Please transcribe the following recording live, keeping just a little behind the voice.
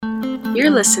You're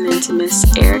listening to Miss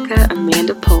Erica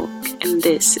Amanda Polk, and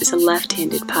this is a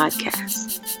left-handed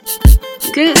podcast.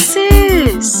 Good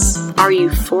sis! Are you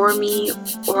for me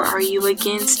or are you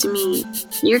against me?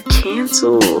 You're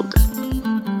canceled.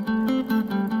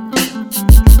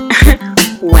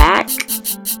 Whack.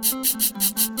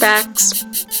 Facts.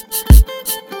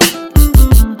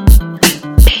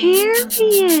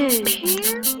 Period.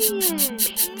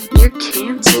 You're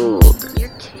canceled. You're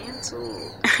canceled.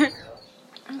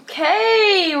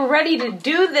 Okay, ready to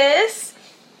do this.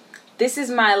 This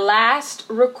is my last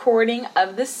recording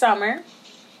of the summer.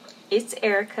 It's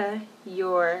Erica,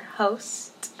 your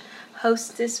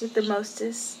hostess with the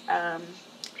mostest,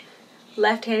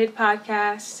 left-handed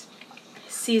podcast,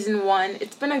 season 1.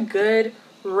 It's been a good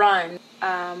run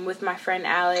with my friend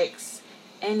Alex,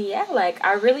 and yeah,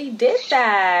 I really did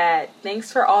that.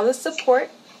 Thanks for all the support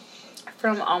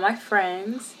from all my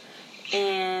friends.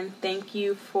 And thank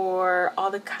you for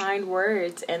all the kind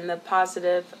words and the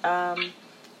positive,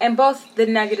 and both the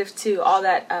negative too, all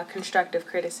that constructive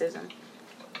criticism.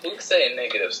 Who's saying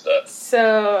negative stuff?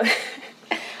 So,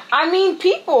 I mean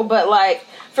people, but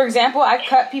for example, I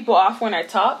cut people off when I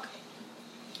talk.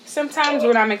 Sometimes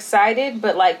when I'm excited,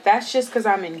 but that's just because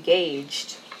I'm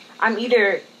engaged. I'm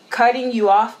either cutting you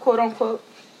off, quote unquote,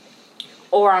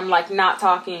 or I'm not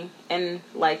talking and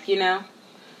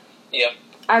Yeah.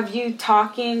 I view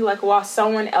talking while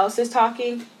someone else is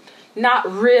talking, not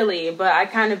really, but I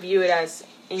kind of view it as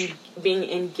being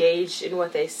engaged in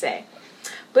what they say.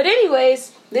 But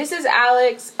anyways, this is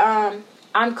Alex. I'm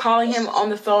calling him on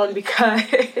the phone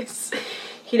because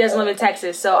he doesn't live in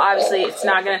Texas, so obviously it's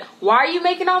not gonna. Why are you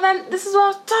making all that? This is what I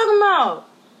was talking about.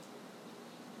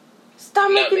 Stop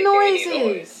making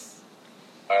noises.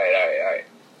 All right.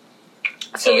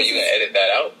 So are you gonna edit that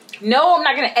out? No, I'm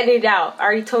not going to edit it out. I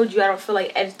already told you I don't feel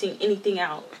like editing anything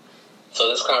out. So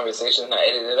this conversation is not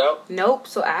edited out? Nope,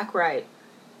 so act right.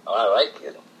 Oh, I like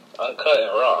it. Uncut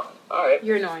and raw. Alright.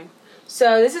 You're annoying.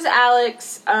 So this is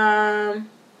Alex,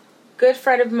 good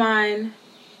friend of mine.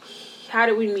 How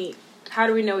did we meet? How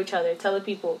do we know each other? Tell the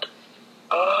people.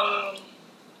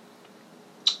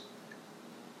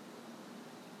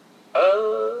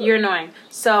 You're annoying.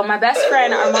 So my best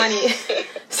friend, Armani...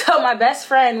 my best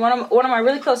friend, one of my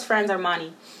really close friends,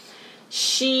 Armani,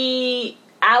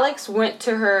 Alex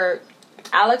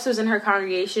was in her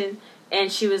congregation,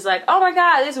 and she was like, oh my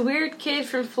god, this weird kid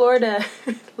from Florida,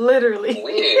 literally.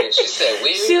 Weird? She said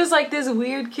weird? She was like, this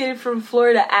weird kid from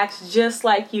Florida acts just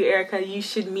like you, Erica, you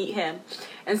should meet him.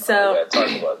 And so... we gotta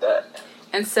talk about that.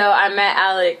 And so I met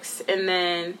Alex, and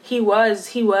then he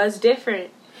was different.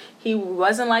 He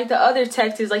wasn't like the other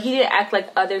Texas, he didn't act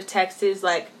like other Texas,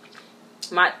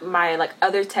 my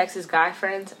other Texas guy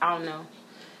friends. I don't know.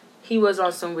 He was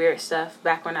on some weird stuff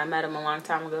back when I met him a long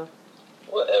time ago.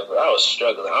 Whatever. I was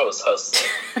struggling. I was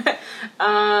hustling.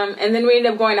 And then we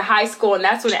ended up going to high school, and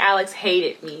that's when Alex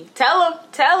hated me. Tell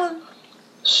him.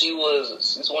 She's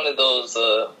one of those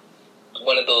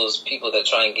people that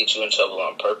try and get you in trouble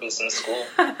on purpose in school.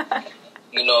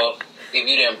 If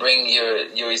you didn't bring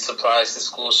your supplies to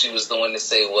school, she was the one to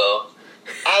say, well,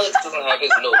 Alex doesn't have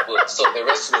his notebook, so the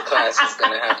rest of the class is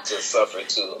going to have to suffer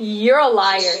too. You're a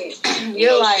liar.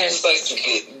 You're a liar. She just likes to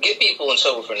get people in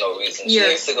trouble for no reason. She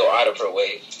likes to go out of her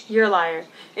way. You're a liar.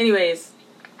 Anyways,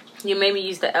 you made me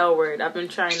use the L word. I've been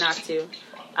trying not to.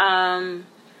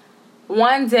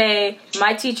 One day,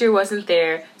 my teacher wasn't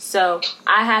there, so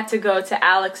I had to go to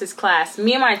Alex's class.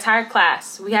 Me and my entire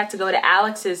class, we had to go to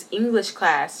Alex's English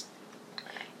class.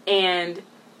 And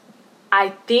I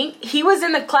think he was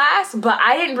in the class, but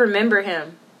I didn't remember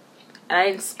him. And I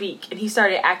didn't speak. And he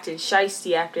started acting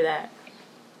shysty after that.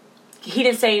 He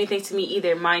didn't say anything to me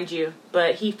either, mind you.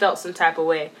 But he felt some type of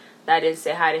way that I didn't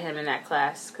say hi to him in that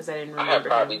class because I didn't remember him. I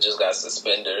probably just got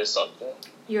suspended or something.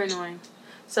 You're annoying.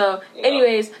 So,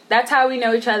 anyways, that's how we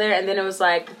know each other. And then it was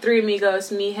the three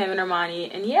amigos, me, him, and Armani.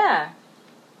 And yeah.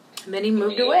 And then he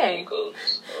moved away.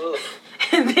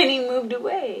 And then he moved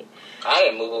away. I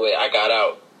didn't move away. I got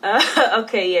out.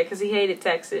 Okay, yeah, because he hated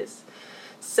Texas.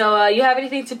 So, you have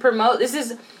anything to promote?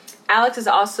 Alex is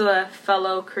also a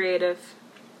fellow creative.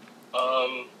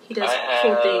 He does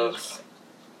cool things.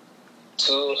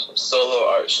 2 solo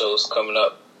art shows coming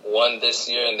up. One this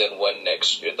year and then one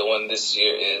next year. The one this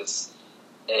year is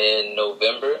in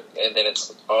November, and then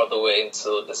it's all the way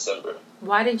until December.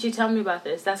 Why didn't you tell me about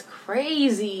this? That's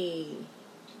crazy.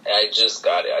 I just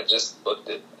got it. I just booked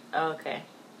it. Oh, okay.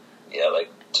 Yeah,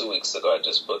 2 weeks ago I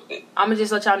just booked it. I'm going to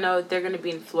just let y'all know they're going to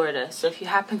be in Florida. So if you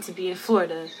happen to be in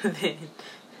Florida, then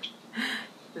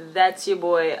that's your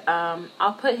boy.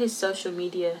 I'll put his social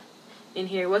media in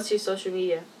here. What's your social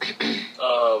media?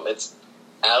 It's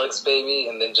Alex Baby,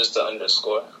 and then just the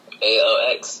underscore.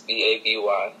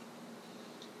 ALXBABY.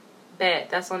 Bet.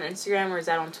 That's on Instagram or is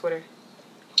that on Twitter?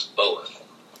 Both.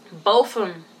 Both of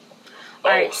them.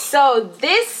 Alright, so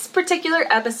this particular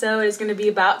episode is going to be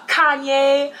about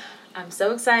Kanye. I'm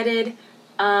so excited.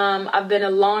 I've been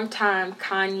a long time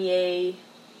Kanye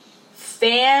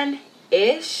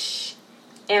fan-ish.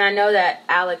 And I know that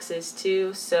Alex is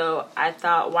too. So I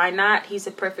thought, why not? He's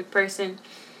a perfect person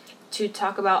to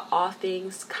talk about all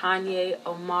things Kanye,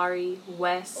 Omari,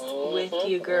 West with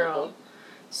you, girl.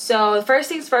 So first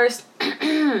things first,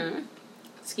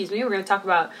 excuse me, we're going to talk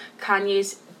about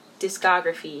Kanye's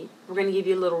discography. We're going to give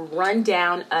you a little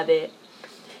rundown of it.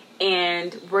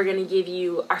 And we're going to give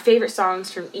you our favorite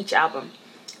songs from each album.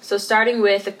 So starting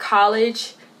with The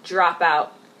College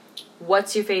Dropout.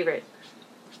 What's your favorite?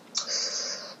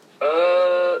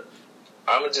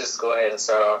 I'm going to just go ahead and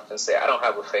start off and say I don't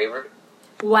have a favorite.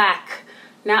 Whack.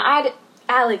 Now,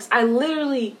 Alex, I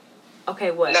literally...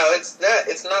 Okay, what? No, it's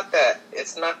not that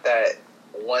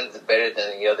one's better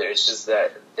than the other. It's just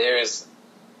that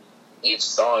each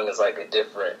song is like a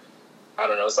different, I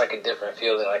don't know, it's like a different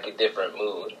feeling, like a different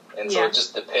mood. And so it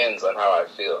just depends on how I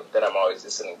feel that I'm always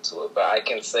listening to it. But I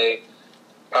can say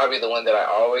probably the one that I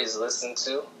always listen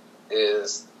to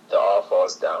is The All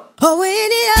Falls Down. Oh,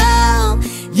 when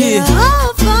it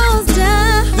all falls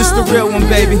down. This the real one,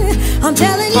 baby. I'm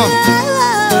telling you,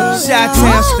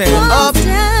 Chi-Town stand up.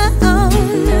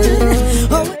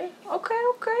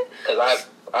 Okay. Because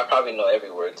I probably know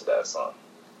every word to that song.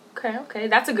 Okay.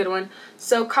 That's a good one.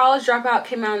 So, College Dropout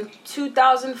came out in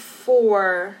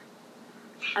 2004.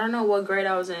 I don't know what grade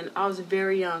I was in. I was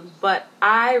very young. But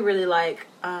I really like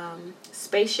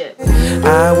Spaceship.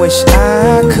 I wish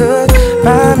I could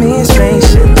buy me a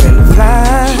spaceship and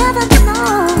fly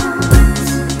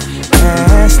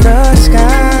past the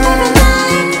sky.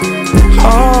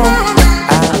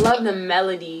 I love the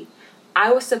melody.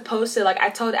 I was supposed to, I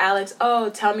told Alex,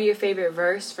 tell me your favorite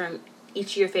verse from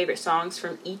each of your favorite songs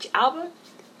from each album.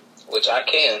 Which I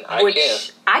can.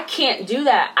 I can't do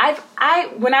that.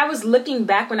 When I was looking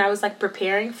back, when I was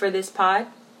preparing for this pod,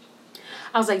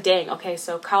 I was like, dang, okay,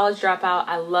 so College Dropout,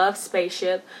 I love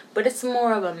Spaceship, but it's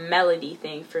more of a melody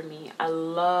thing for me. I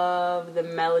love the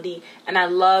melody, and I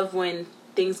love when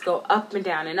things go up and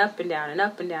down and up and down and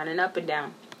up and down and up and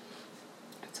down.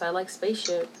 So I like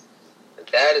Spaceship.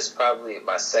 That is probably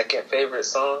my second favorite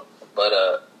song, but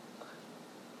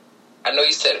I know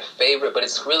you said favorite, but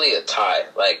it's really a tie.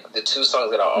 Like the two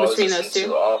songs that I always listen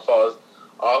to, All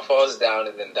Falls Down,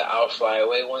 and then the I'll Fly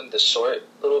Away one, the short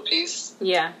little piece.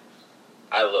 Yeah.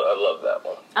 I love that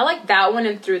one. I like that one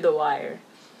and Through the Wire.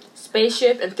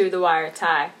 Spaceship and Through the Wire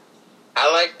tie.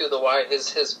 I like Through the Wire.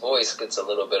 His voice gets a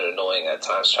little bit annoying at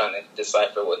times trying to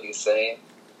decipher what he's saying.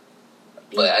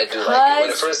 But I do like it.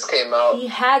 When it first came out, he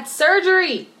had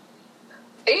surgery.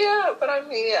 Yeah, but I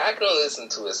mean, I can only listen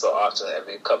to it so often,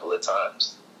 every couple of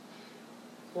times.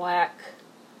 Whack.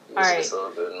 All right. It's a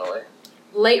little bit annoying.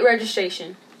 Late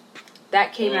Registration.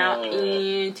 That came out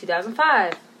in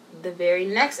 2005. The very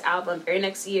next album, very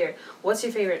next year. What's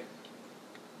your favorite?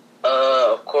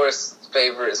 Of course,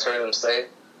 favorite is Heard 'Em Say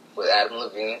with Adam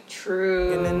Levine.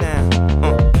 True.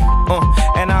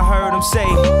 And I heard him say,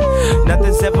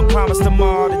 nothing's ever promised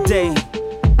tomorrow today.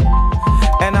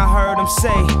 And I heard him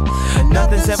say,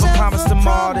 nothing's ever promised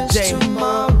tomorrow today.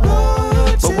 But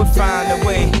we'll find a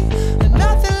way.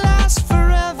 Nothing lasts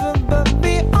forever, but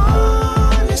be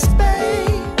honest,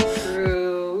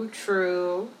 babe.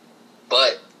 True.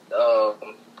 But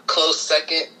close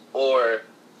second or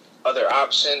other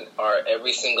option are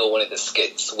every single one of the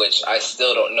skits, which I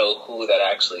still don't know who that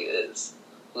actually is.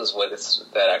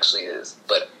 That actually is,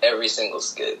 but every single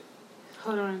skit.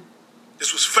 Hold on.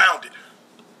 This was founded.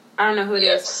 I don't know who it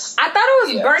is. I thought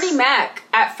it was Bernie Mac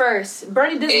at first.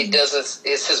 It doesn't.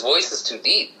 His voice is too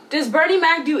deep. Does Bernie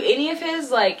Mac do any of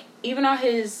his even on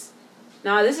his?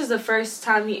 No, this is the first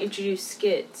time he introduced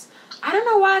skits. I don't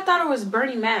know why I thought it was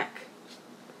Bernie Mac.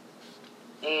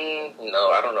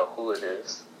 No, I don't know who it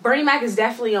is. Bernie Mac is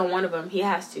definitely on one of them. He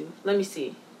has to. Let me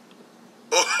see.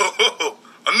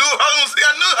 I knew I was again.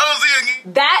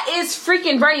 That is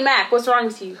freaking Bernie Mac. What's wrong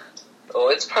with you? Oh,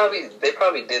 they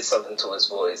probably did something to his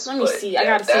voice. Let me see. I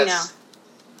gotta see now.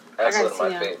 That's one of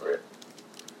my favorite.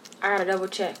 I gotta double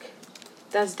check.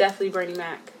 That's definitely Bernie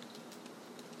Mac.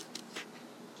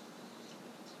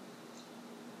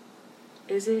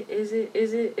 Is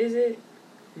it?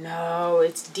 No,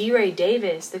 it's D-Ray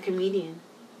Davis, the comedian.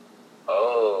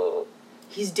 Oh.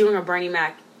 He's doing a Bernie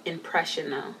Mac impression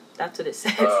now. That's what it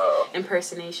says.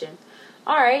 Impersonation.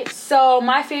 Alright, so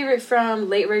my favorite from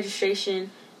Late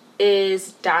Registration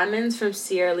is Diamonds from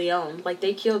Sierra Leone.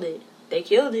 They killed it. They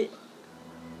killed it.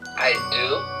 I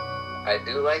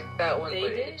do like that one. They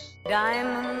but did.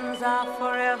 Diamonds are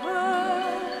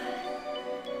forever.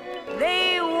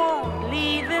 They won't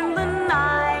leave in the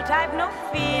night. I've no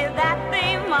fear that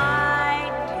they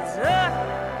might desert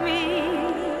me.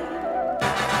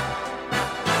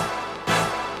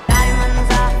 Diamonds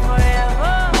are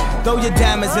forever. Throw your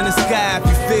diamonds in the sky if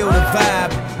you feel the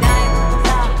vibe. Diamonds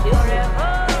are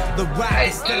forever. The rock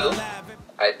is still alive.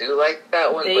 I do like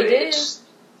that one, They but did.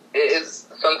 it's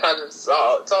sometimes it's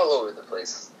all over the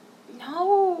place.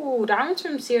 No, Diamonds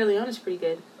from Sierra Leone is pretty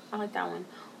good. I like that one.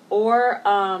 Or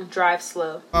Drive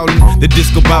Slow. The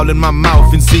disco ball in my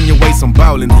mouth, insinuates I'm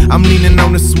ballin'. I'm leaning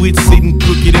on the switch, sitting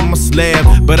crooked in my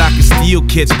slab. But I can still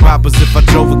catch poppers if I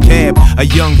drove a cab. A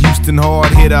young Houston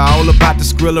hard hitter, all about the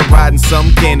Skrilla, riding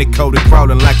some candy coated,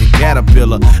 crawling like a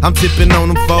caterpillar. I'm tipping on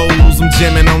them foes, I'm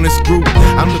jamming on this group.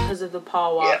 Because of the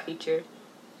Paul Wall feature.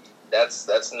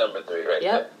 That's number 3 right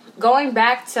there. Yep. Going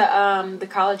back to the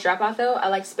College Dropout, though, I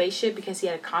like Spaceship because he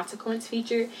had a Consequence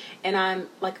feature, and I'm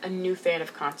like a new fan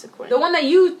of Consequence. The one that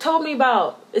you told me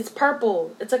about, it's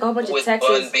purple. It's like a whole bunch of Texas.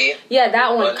 Bun B? Yeah,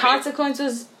 that one. Bun B. Consequence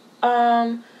was,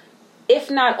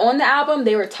 if not on the album,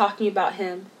 they were talking about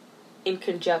him in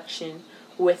conjunction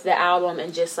with the album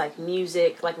and just like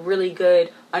music, like really good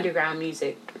underground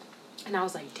music. And I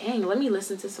was like, dang, let me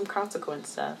listen to some Consequence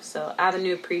stuff. So I have a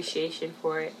new appreciation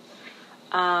for it.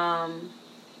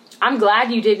 I'm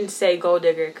glad you didn't say Gold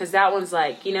Digger, because that one's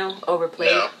like,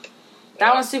 overplayed. No.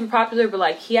 That one's super popular, but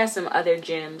like he has some other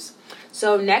gems.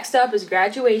 So next up is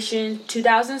Graduation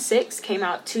 2006, came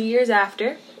out 2 years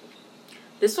after.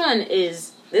 This one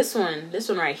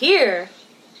right here.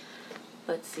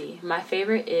 Let's see. My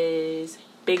favorite is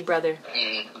Big Brother.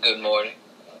 Good Morning.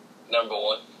 Number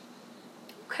 1.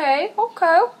 Okay.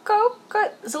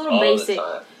 It's a little basic.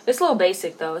 It's a little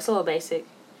basic though. It's a little basic.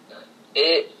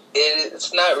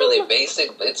 It's not really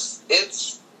basic, but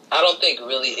it's I don't think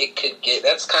really it could get.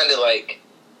 That's kind of like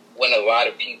when a lot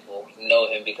of people know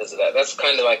him because of that. That's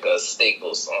kind of like a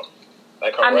staple song.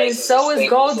 Like so is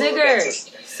Gold Digger.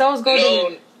 So is Gold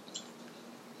Digger.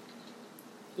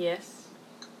 Yes.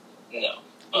 No.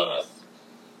 Yes.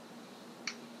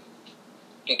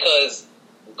 Because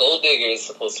Gold Digger is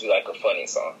supposed to be like a funny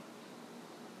song.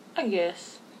 I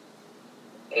guess.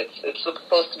 It's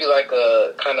supposed to be like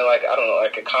a kind of like, I don't know,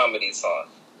 like a comedy song.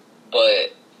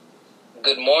 But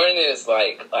Good Morning is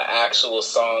like an actual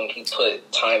song he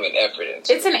put time and effort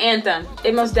into. It's an anthem.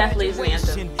 It most definitely is an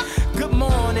anthem. Good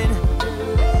morning.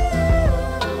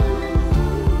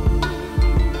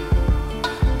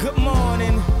 Good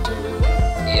morning.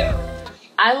 Yeah.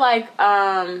 I like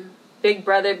Big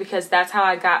Brother because that's how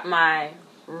I got my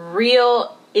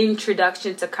real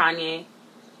introduction to Kanye.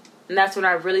 And that's when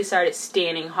I really started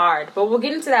standing hard. But we'll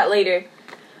get into that later.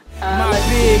 My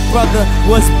big brother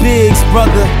was Big's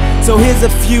brother. So here's a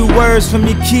few words from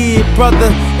your kid, brother.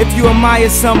 If you admire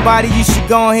somebody, you should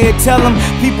go ahead tell them.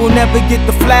 People never get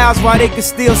the flowers while they can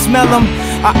still smell them.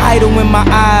 An idol in my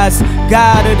eyes,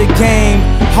 God of the game,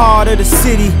 heart of the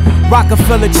city,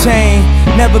 Rockefeller chain.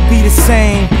 Never be the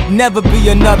same, never be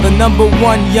another. Number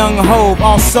 1 young hope,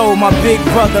 also my big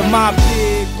brother, my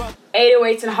big brother.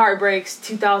 808s and Heartbreaks,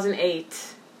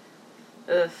 2008.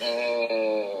 Ugh.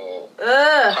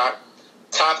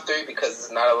 Top 3 because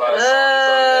there's not a lot of songs on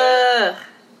there.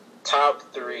 Top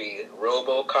 3,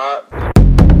 RoboCop.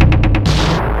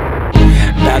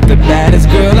 Not the baddest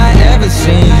girl I ever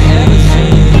seen.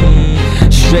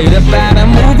 Straight up out a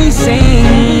movie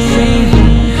scene.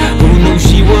 Who knew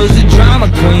she was a drama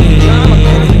queen?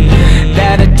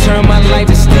 That'd turn my life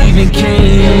to Stephen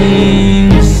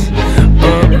King's.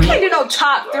 You can't do no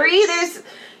top 3.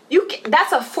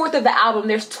 That's a fourth of the album.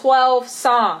 There's 12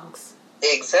 songs.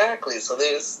 Exactly. So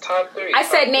there's top 3. I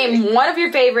said name one of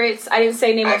your favorites. I didn't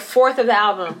say name a fourth of the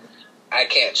album. I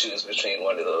can't choose between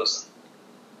one of those.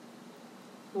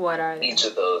 What are they? Each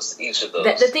of those.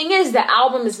 The thing is, the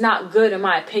album is not good in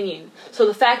my opinion. So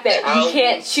the fact that you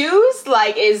can't choose,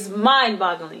 is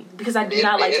mind-boggling. Because I do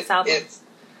not like this album.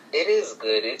 It is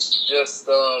good. It's just,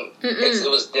 it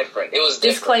was different. It was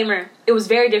different. Disclaimer. It was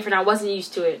very different. I wasn't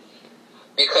used to it.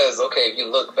 Because, okay, if you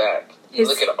look back,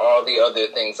 look at all the other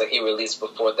things that he released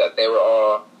before that. They were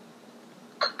all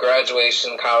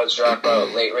Graduation, College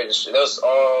Dropout, Late Registry. Those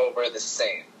all were the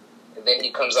same. And then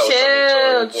he comes out with something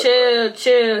totally different.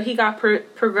 Chill. He got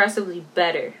progressively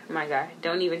better, my guy.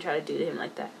 Don't even try to do to him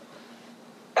like that.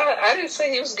 I didn't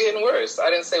say he was getting worse. I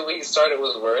didn't say where he started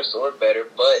was worse or better,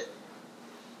 but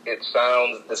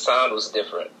the sound was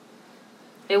different.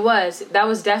 It was. That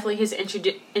was definitely his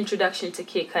introduction to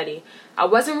Kid Cudi. I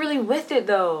wasn't really with it,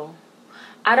 though.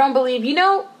 I don't believe,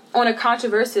 on a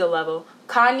controversial level,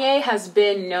 Kanye has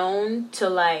been known to,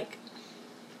 like,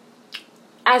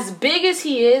 as big as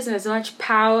he is and as much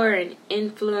power and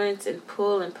influence and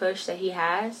pull and push that he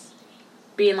has,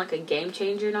 being like a game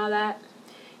changer and all that,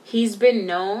 he's been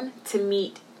known to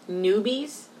meet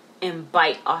newbies and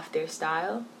bite off their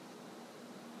style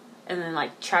and then,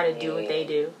 like, try to do what they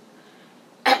do.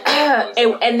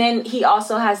 And then he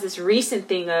also has this recent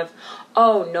thing of,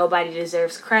 oh, nobody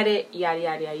deserves credit, yada,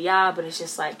 yada, yada, yada. But it's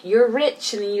just like, you're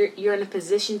rich and you're in a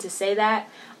position to say that.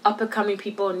 Up-and-coming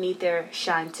people need their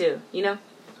shine too, you know?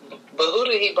 But who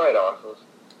did he bite off of?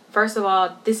 First of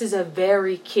all, this is a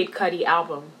very Kid Cudi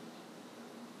album.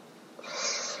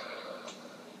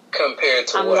 Compared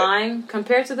to I'm what? lying.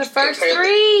 Compared to the first Compared to-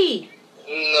 three.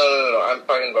 No. I'm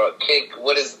talking about Kid.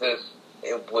 What is this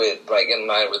with, like, in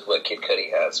line with what Kid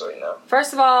Cudi has right now?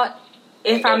 First of all,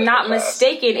 if I'm not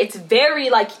mistaken, it's very,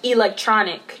 like,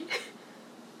 electronic.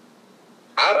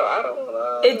 I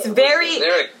don't. It's very. Is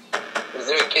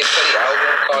there a Kid Cudi album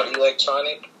called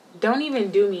Electronic? Don't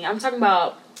even do me. I'm talking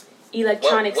about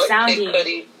electronic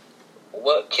sounding.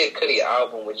 What Kid Cudi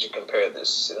album would you compare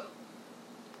this to?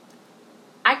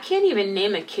 I can't even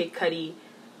name a Kid Cudi.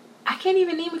 I can't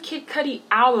even name a Kid Cudi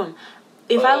album.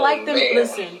 If I like them,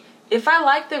 listen. If I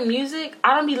like the music,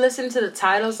 I don't be listening to the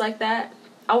titles like that.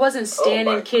 I wasn't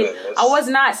standing goodness. I was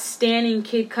not standing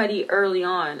Kid Cudi early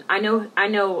on. I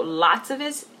know lots of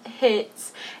his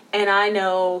hits, and I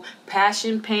know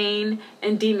Passion, Pain,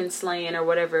 and Demon Slaying, or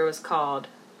whatever it was called.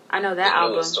 I know that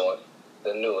album.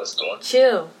 The newest one.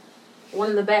 Chill.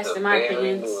 One of the best in my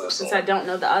opinion, since I don't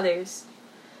know the others.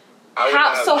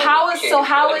 How is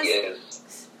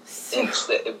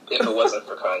if it wasn't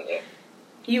for Kanye?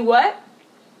 You what?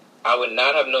 I would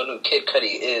not have known who Kid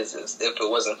Cudi is if it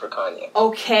wasn't for Kanye.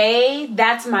 Okay,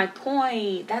 that's my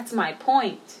point.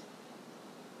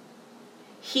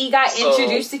 He got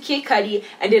introduced to Kid Cudi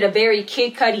and did a very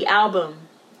Kid Cudi album.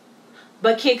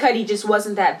 But Kid Cudi just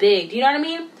wasn't that big. Do you know what I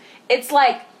mean? It's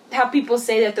like how people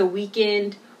say that The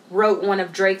Weeknd wrote one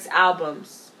of Drake's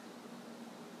albums.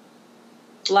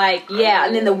 Like, yeah,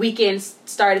 and then The Weeknd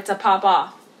started to pop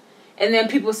off. And then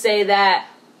people say that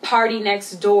Party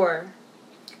Next Door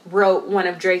wrote one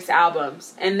of Drake's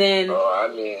albums. And then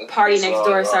Party Next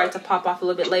Door started to pop off a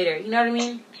little bit later. You know what I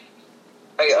mean?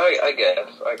 I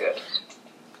guess.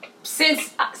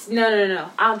 Since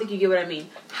no, I don't think you get what I mean.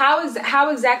 How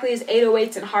exactly is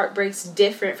 808s and Heartbreaks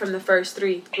different from the first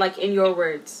three? Like, in your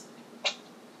words.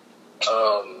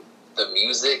 The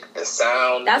music, the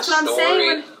sound, that's the what story,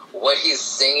 I'm saying. What he's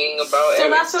singing about. So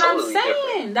that's what totally I'm saying.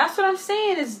 Different.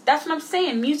 That's what I'm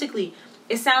saying. Musically,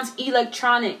 it sounds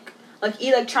electronic, like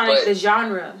electronic, the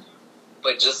genre.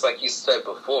 But just like you said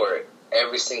before,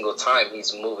 every single time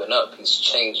he's moving up, he's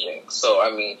changing. So,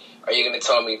 I mean, are you going to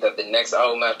tell me that the next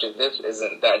album after this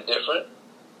isn't that different?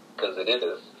 Because it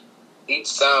is. Each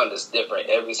sound is different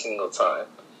every single time.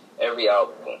 Every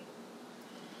album.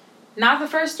 Not the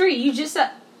first three. You just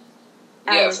said...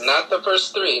 Yes, not the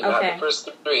first three. Okay. Not the first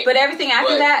three. But everything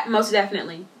after that, most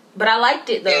definitely. But I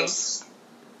liked it, though.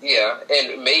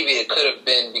 And maybe it could have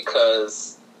been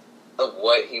because of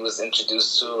what he was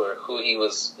introduced to or who he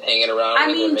was hanging around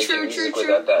with and making music with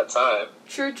at that time.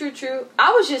 True.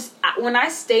 I was just... When I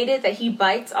stated that he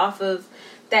bites off of...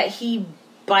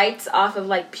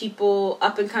 like, people,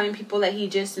 up-and-coming people that he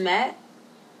just met,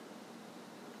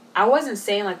 I wasn't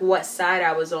saying, like, what side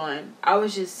I was on. I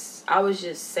was just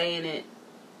saying it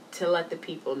to let the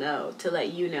people know, to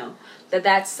let you know that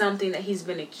that's something that he's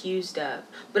been accused of.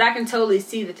 But I can totally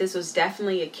see that this was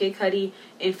definitely a Kid Cudi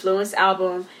influenced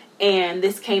album, and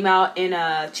this came out in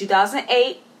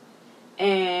 2008,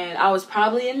 and I was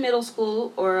probably in middle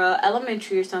school or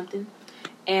elementary or something,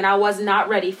 and I was not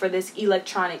ready for this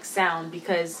electronic sound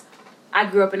because I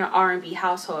grew up in an R&B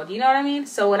household. You know what I mean?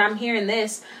 So when I'm hearing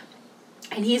this,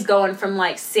 and he's going from,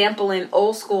 like, sampling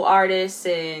old school artists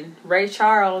and Ray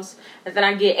Charles, and then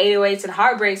I get 808s and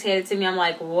Heartbreaks handed to me, I'm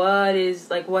like,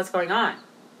 what's going on?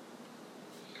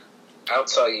 I'll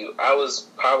tell you, I was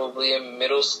probably in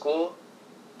middle school,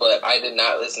 but I did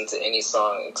not listen to any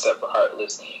song except for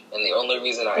Heartless, and the only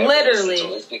reason I ever listened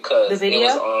to it is because it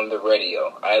was on the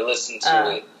radio. I listened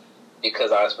to it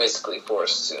because I was basically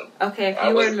forced to. Okay, if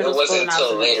you were in middle school. It wasn't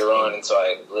until later on until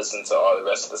I listened to all the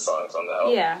rest of the songs on the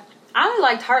album. Yeah. I only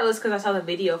liked Heartless because I saw the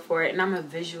video for it, and I'm a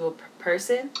visual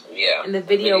person. Yeah. And the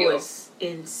video was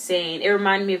insane. It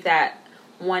reminded me of that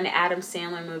one Adam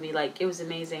Sandler movie. Like, it was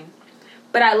amazing.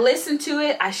 But I listened to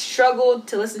it. I struggled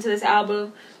to listen to this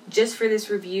album just for this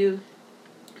review,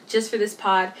 just for this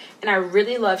pod. And I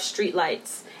really love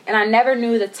Streetlights. And I never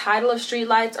knew the title of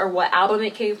Streetlights or what album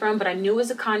it came from, but I knew it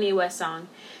was a Kanye West song.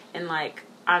 And, like,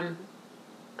 I'm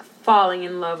falling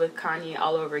in love with Kanye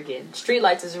all over again.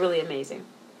 Streetlights is really amazing.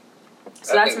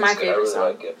 So that's my favorite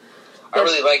song. Like it. I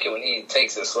really like it when he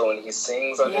takes it slow and he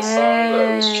sings on his song, or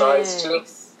at least tries to.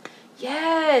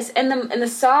 Yes, and the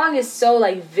song is so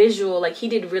like visual. Like he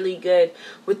did really good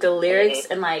with the lyrics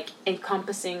and like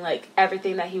encompassing like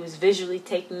everything that he was visually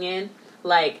taking in.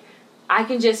 Like I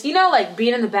can just, you know, like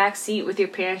being in the back seat with your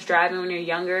parents driving when you're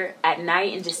younger at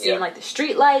night and just seeing like the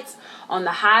street lights on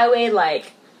the highway,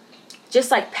 like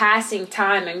just like passing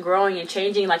time and growing and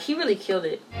changing. Like he really killed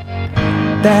it.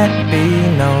 That be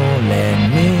known, let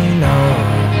me know.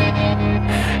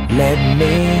 Let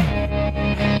me.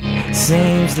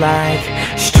 Seems like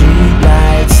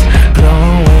streetlights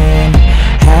glowing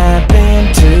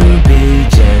happen to be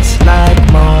just like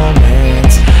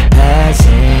moments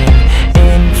passing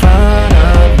in front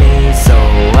of me. So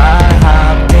I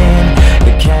hopped in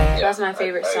the cab. That's my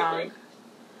favorite song.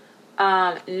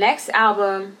 Next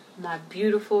album, My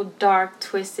Beautiful Dark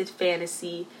Twisted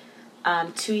Fantasy.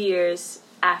 2 years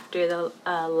after the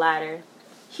latter.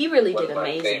 He really did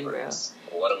amazing, bro.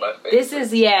 One of my favorites.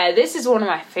 This is one of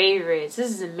my favorites.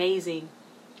 This is amazing.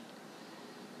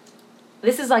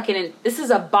 This is like this is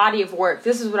a body of work.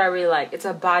 This is what I really like. It's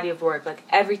a body of work. Like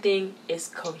everything is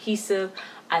cohesive.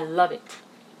 I love it.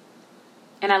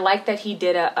 And I like that he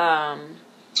did a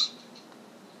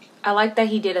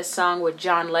song with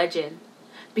John Legend.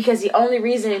 Because the only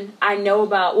reason I know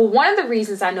about, one of the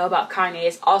reasons I know about Kanye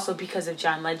is also because of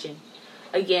John Legend.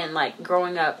 Again, like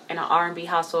growing up in an R&B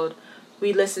household,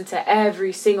 we listened to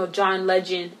every single John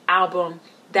Legend album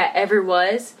that ever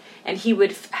was, and he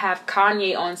would have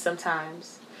Kanye on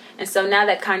sometimes. And so now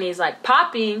that Kanye is like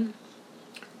popping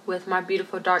with My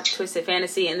Beautiful Dark Twisted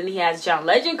Fantasy, and then he has John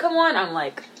Legend come on, I'm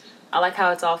like, I like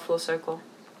how it's all full circle.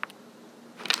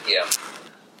 Yeah.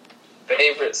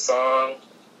 Favorite song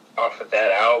off of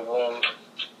that album?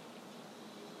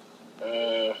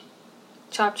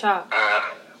 Chop Chop.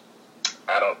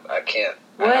 I can't.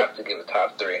 What? I have to give a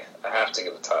top three.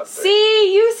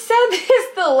 See, you said this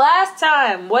the last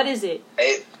time. What is it?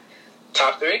 Hey,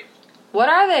 top three? What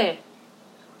are they?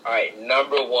 Alright,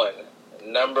 number one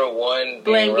Blame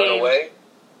being Game. Runaway.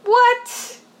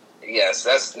 What? Yes,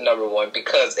 that's number one,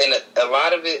 because a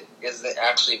lot of it isn't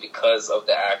actually because of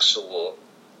the actual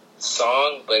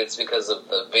song, but it's because of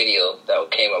the video that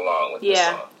came along with the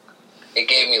song. It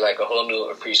gave me like a whole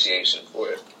new appreciation for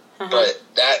it. But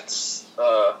that's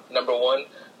number one.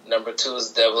 Number two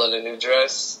is Devil in a New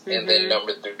Dress. And then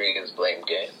number three is Blame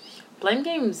Game. Blame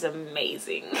Game is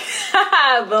amazing.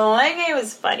 Blame Game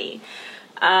is funny.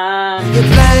 The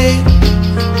blame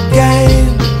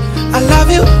game, I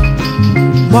love you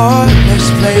more. Let's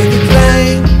play the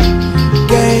blame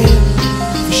game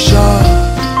for sure.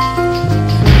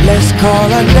 Let's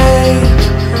call our names.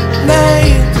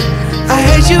 I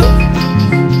hate you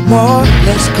more.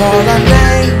 Let's call our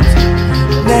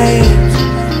names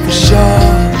for sure.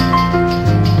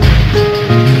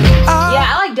 Yeah,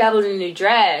 I like Devil in a New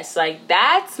Dress. Like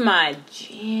that's my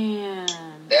jam.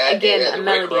 That again, a Rick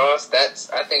melody. Ross,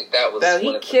 I think that was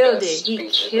one of the best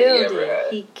speeches that he ever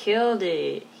had. He killed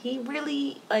it. He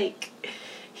really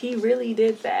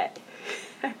did that.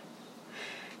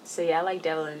 So yeah, I like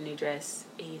Devil in a New Dress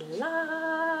a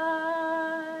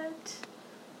lot.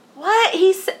 What?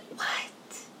 He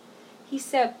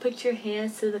said, put your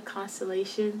hands to the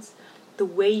constellations. The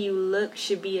way you look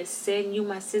should be a sin. You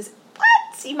my what?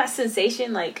 See my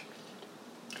sensation? Like,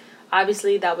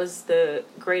 obviously that was the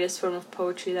greatest form of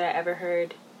poetry that I ever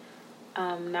heard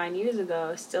 9 years ago.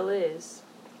 It still is.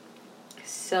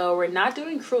 So we're not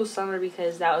doing Cruel Summer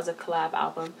because that was a collab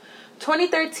album.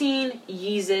 2013,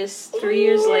 Yeezus, 3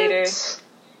 years later.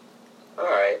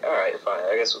 Alright, fine.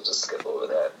 I guess we'll just skip over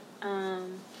that.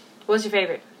 What's your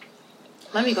favorite?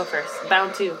 Let me go first.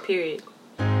 Bound 2, period.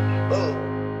 Oh.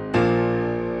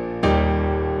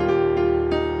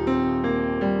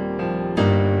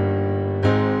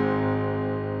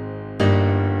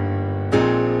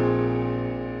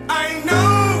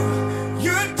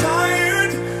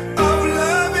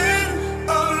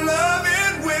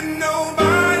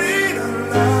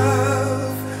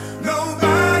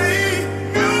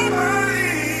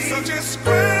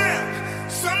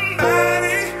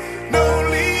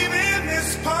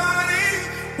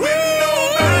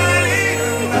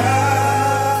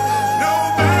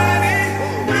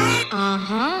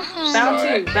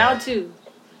 Bound 2.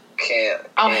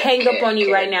 I'll hang up on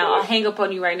you right now.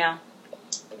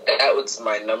 That was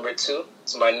my number 2.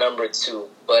 It's my number 2.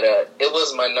 But it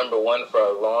was my number 1 for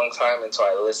a long time until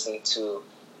I listened to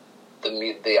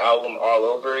the album all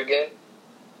over again.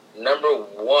 Number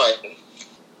 1,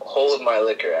 Hold My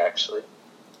Liquor, actually.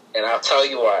 And I'll tell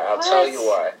you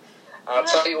why. I'll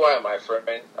tell you why, my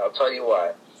friend. I'll tell you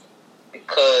why.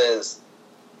 Because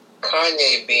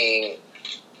Kanye being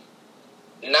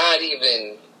not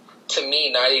even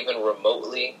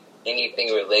remotely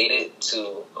anything related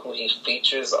to who he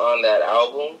features on that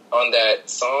album, on that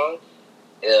song,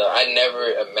 I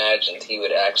never imagined he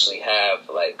would actually have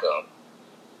like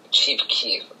Chief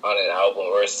Keef on an album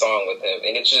or a song with him.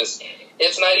 And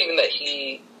it's not even that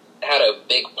he had a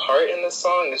big part in the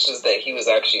song, it's just that he was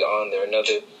actually on there,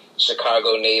 another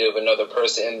Chicago native, another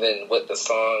person, and then what the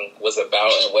song was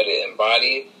about and what it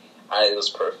embodied, it was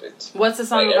perfect. What's the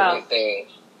song about? Everything.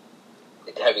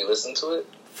 Have you listened to it?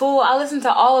 Fool, I listened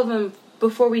to all of them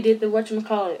before we did the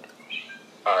whatchamacallit.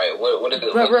 All right, what did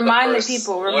But remind the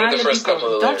people.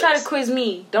 Don't try to quiz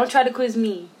me.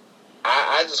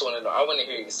 I just want to know. I want to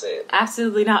hear you say it.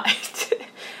 Absolutely not.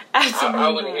 Absolutely I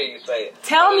want to hear you say it.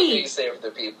 Tell me. Hear you say it for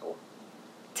the people.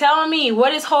 Tell me,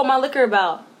 what is Hold My Liquor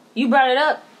about? You brought it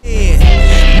up.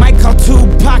 Yeah. Might call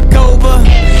Tupac over.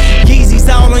 Yeezy's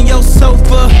all on your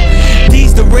sofa.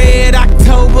 These the red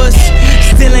Octobers.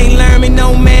 Still ain't learned me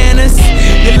no manners.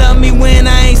 You love me when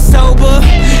I ain't sober.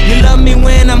 You love me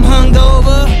when I'm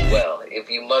hungover. Well, if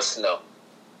you must know,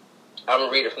 I'm going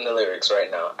to read it from the lyrics right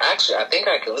now. Actually, I think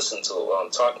I can listen to it while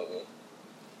I'm talking to you.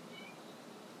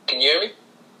 Can you hear me?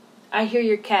 I hear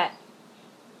your cat.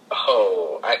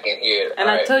 Oh, I can hear it. And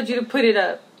I told you to put it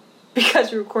up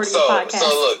because we're recording a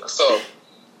podcast. So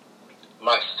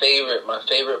my favorite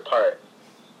part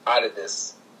out of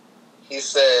this, he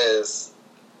says,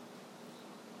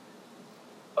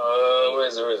 where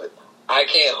is it? I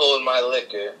can't hold my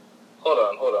liquor. Hold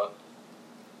on.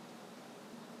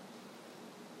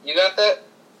 You got that?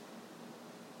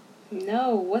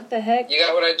 No, what the heck? You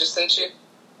got what I just sent you?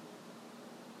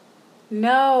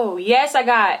 No. Yes, I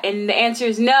got. And the answer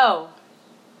is no.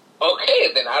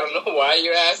 Okay, then I don't know why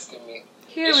you're asking me.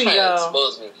 You're trying to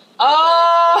expose me.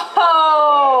 Oh!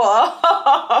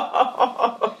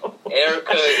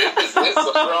 Erica, it's a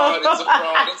fraud.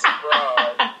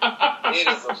 It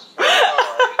is a fraud.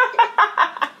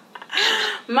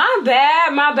 My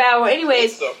bad. Well,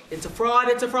 anyways. It's a fraud.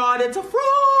 Fraud. That's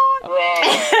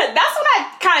what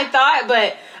I kind of thought,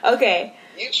 but okay.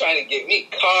 You trying to get me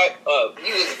caught up.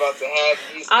 You was about to have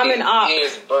these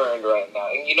ears burned right now.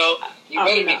 And you know, you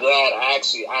better be glad I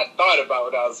thought about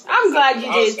what I was going to say. I'm glad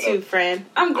you did too, friend.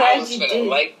 I'm glad you did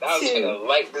too. I was going to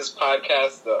like this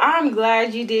podcast though. I'm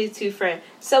glad you did too, friend.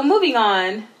 So moving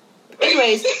on.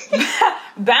 Anyways,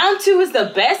 Bound 2 is the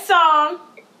best song.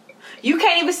 You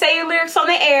can't even say your lyrics on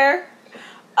the air.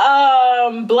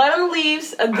 Blood on the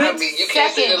Leaves, a good you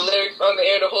can't say the lyrics on the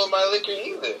air to Hold My Liquor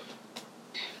either.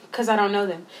 Because I don't know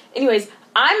them. Anyways,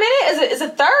 I'm in it as a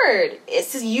third. It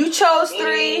says you chose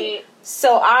 3,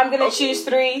 so I'm going to choose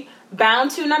 3.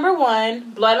 Bound 2, number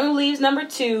 1. Blood on the Leaves, number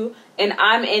 2. And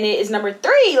I'm in it is number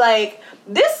 3. Like,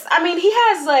 this, I mean, he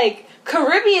has, like,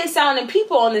 Caribbean sounding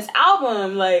people on this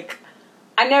album. Like,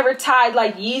 I never tied,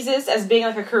 like, Yeezus as being,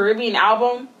 like, a Caribbean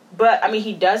album. But, I mean,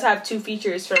 he does have 2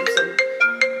 features from some...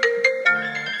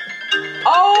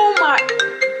 Oh, my...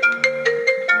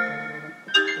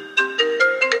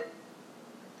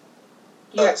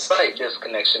 Slight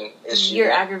disconnection issue. You're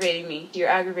aggravating me.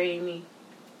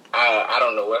 I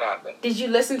don't know what happened. Did you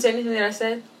listen to anything that I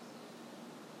said?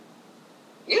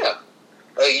 Yeah.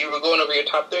 You were going over your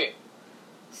top 3.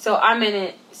 So I'm in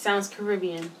it. Sounds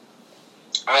Caribbean.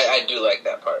 I do like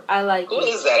that part. I like Who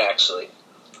is that actually?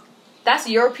 That's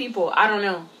your people. I don't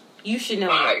know. You should know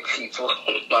My it. People.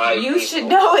 You should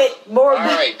know it more. All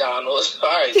right, Donald.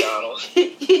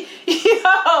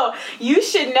 Yo, you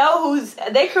should know who's...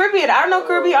 They Caribbean. I don't know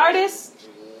Caribbean artists.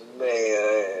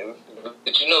 Man.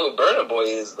 But you know who Burna Boy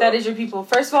is, though. That is your people.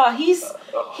 First of all, he's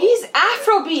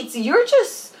Afrobeats. You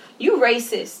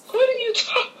racist. What are you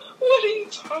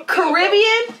talking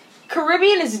Caribbean?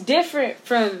 Caribbean is different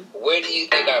from... Where do you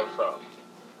think I'm from?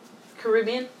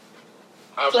 Caribbean?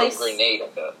 I'm from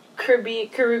Grenada. Caribbean.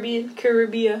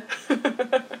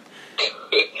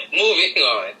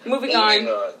 Moving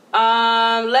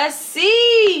on. Let's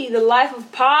see. The Life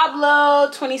of Pablo,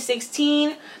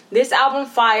 2016. This album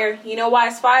fire. You know why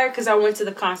it's fire? Because I went to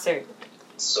the concert.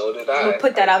 So did I. I'm gonna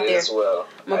put that out there. As well.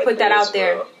 I'm gonna put that out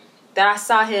there. That I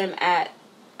saw him at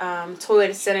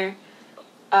Toyota Center.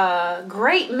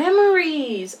 Great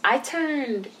memories. I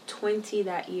turned 20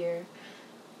 that year.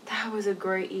 That was a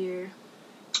great year.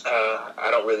 I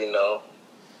don't really know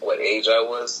what age I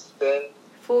was then.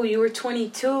 Fool, you were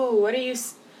 22. What are you?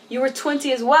 You were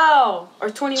 20 as well, or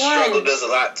 21. Struggle does a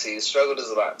lot to you.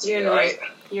 You're annoying. Right?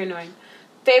 You're annoying.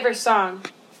 Favorite song?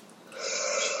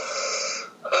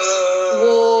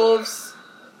 Wolves.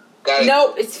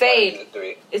 Nope, it's Fade.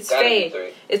 It's Fade.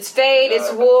 It's Fade,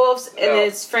 it's Wolves, and then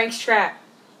it's Frank's Trap.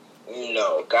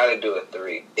 No, gotta do a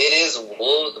 3. It is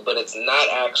Wolves, but it's not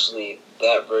actually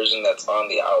that version that's on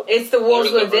the album. It's the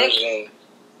Wolves with Vic? Version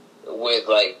with,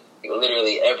 like,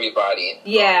 literally everybody.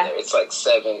 Yeah. On there. It's like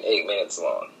 7-8 minutes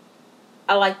long.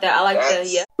 I like that. I like that,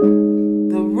 yeah.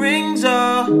 The rings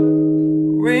all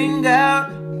ring out,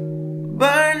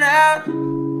 burn out,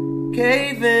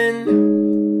 cave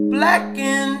in,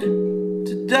 blackened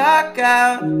to dark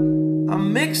out.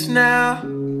 I'm mixed now,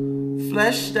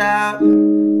 fleshed out.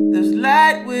 There's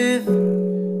light with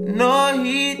no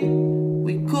heat.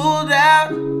 We cooled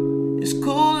out, it's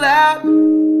cool out.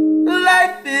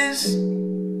 Life is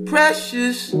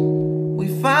precious. We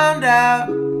found out,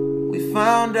 we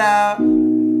found out.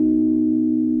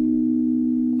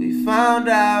 We found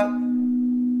out.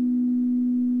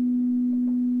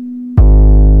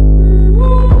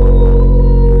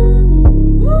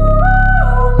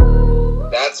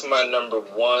 That's my number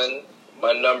 1.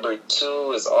 My number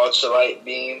 2 is Ultralight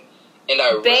Beam, and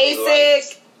I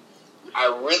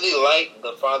really liked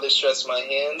the Father Stress My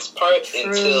Hands part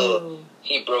until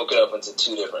he broke it up into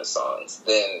 2 different songs.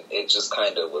 Then it just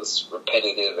kind of was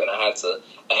repetitive, and I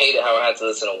hated how I had to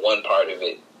listen to one part of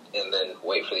it and then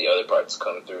wait for the other part to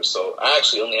come through. So I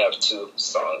actually only have 2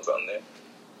 songs on there.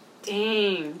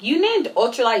 Dang, you named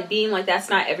Ultralight Beam like that's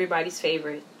not everybody's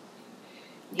favorite.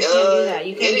 You can't do that.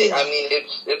 You can't do that. I mean,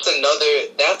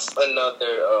 that's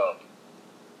another,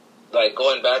 like,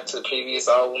 going back to the previous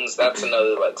albums, that's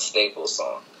another, like, staple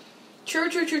song. True.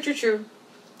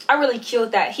 I really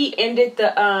killed that. He ended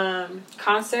the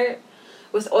concert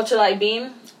with Ultralight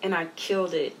Beam, and I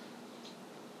killed it.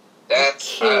 I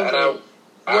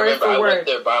remember I went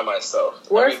there by myself.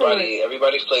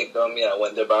 Everybody flaked on me. I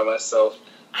went there by myself.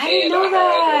 I didn't know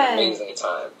that. Had an amazing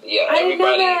time. Yeah, I didn't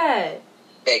know that.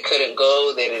 They couldn't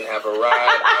go. They didn't have a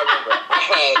ride.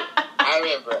 I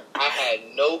remember I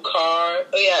had no car.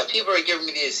 Oh yeah, people were giving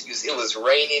me the excuse. It was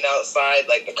raining outside.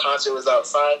 Like the concert was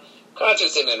outside.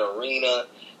 Concert's in an arena.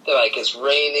 They're like, it's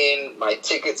raining. My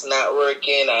ticket's not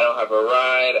working. I don't have a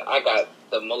ride. I got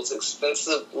the most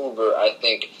expensive Uber I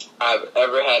think I've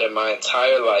ever had in my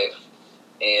entire life,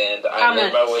 and I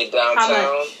made my way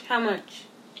downtown. How much?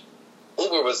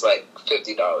 Uber was like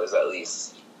 $50 at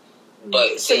least.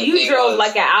 But so you drove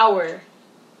like an hour?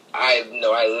 I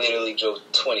literally drove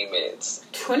 20 minutes.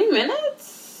 20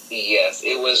 minutes? Yes,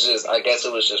 it was just, I guess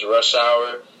it was just rush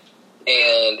hour.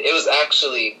 And it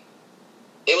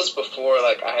was before,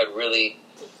 like, I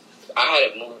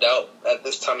hadn't moved out at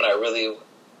this time, and I really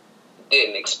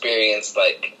didn't experience,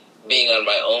 like, being on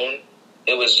my own.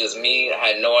 It was just me. I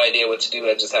had no idea what to do.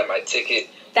 I just had my ticket.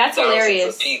 That's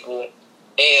hilarious. Of people.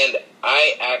 And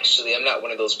I'm not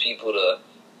one of those people to,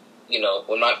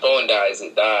 when my phone dies,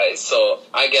 it dies. So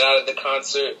I get out of the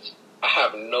concert, I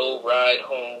have no ride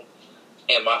home,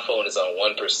 and my phone is on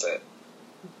 1%.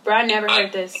 Bro, I never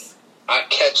heard this. I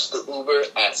catch the Uber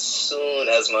as soon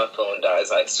as my phone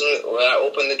dies. When I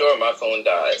open the door, my phone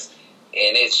dies.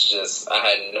 And it's just, I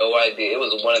had no idea. It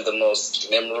was one of the most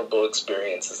memorable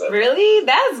experiences ever. Really?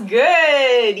 That's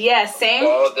good. Yeah, same.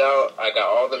 Balled out. I got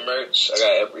all the merch. I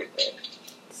got everything.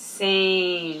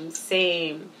 Same.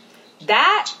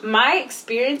 My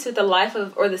experience with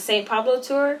the St. Pablo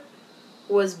tour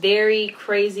was very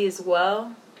crazy as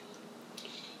well.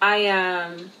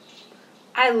 I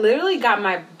literally got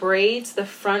the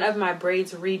front of my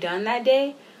braids redone that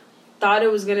day. Thought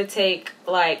it was going to take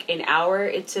like an hour.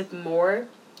 It took more.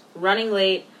 Running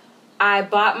late. I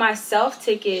bought myself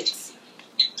tickets.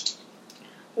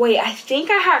 Wait, I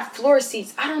think I had floor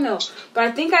seats. I don't know. But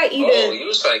I think I either... Oh, you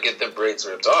was trying to get the braids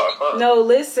ripped off, huh? No,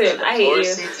 listen. I hate you. Floor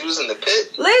seats? You was in the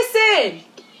pit? Listen!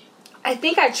 I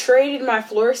think I traded my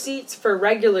floor seats for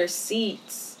regular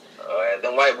seats. Oh, yeah.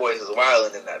 Them white boys is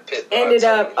wilding in that pit. Ended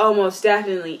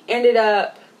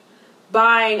up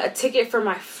buying a ticket for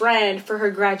my friend for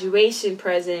her graduation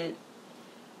present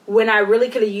when I really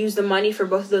could have used the money for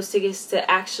both of those tickets to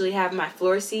actually have my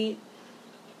floor seat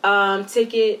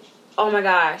ticket. Oh my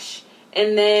gosh.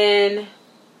 And then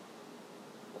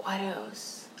what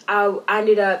else? I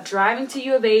ended up driving to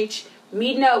U of H,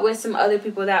 meeting up with some other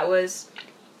people that was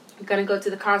gonna go to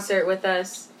the concert with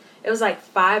us. It was like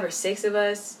 5 or 6 of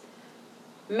us.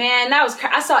 Man,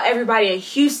 I saw everybody in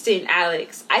Houston,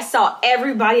 Alex. I saw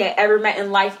everybody I ever met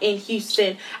in life in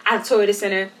Houston at Toyota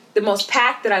Center. The most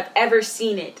packed that I've ever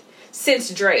seen it since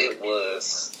Drake. It was.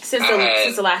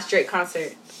 Since the last Drake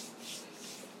concert.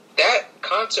 That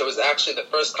concert was actually the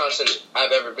first concert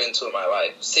I've ever been to in my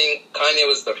life. Seeing Kanye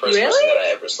was the first person that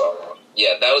I ever saw.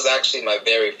 Yeah, that was actually my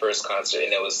very first concert,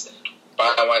 and it was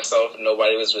by myself.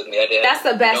 Nobody was with me. I didn't. That's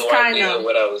the best kind, idea though.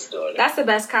 What I was doing. That's the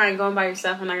best kind. Going by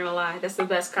yourself. I'm not gonna lie. That's the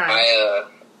best kind.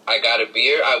 I got a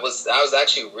beer. I was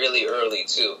actually really early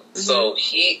too. So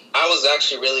I was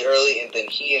actually really early, and then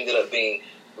he ended up being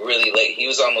really late. He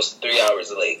was almost 3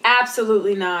 hours late.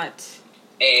 Absolutely not.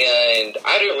 And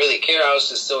I didn't really care. I was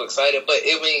just so excited. But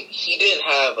he didn't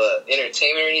have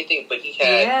entertainment or anything, but he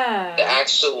had the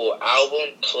actual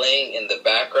album playing in the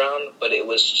background. But it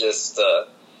was just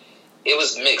it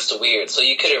was mixed weird, so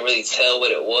you couldn't really tell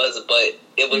what it was. But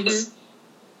it was.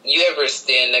 You ever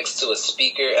stand next to a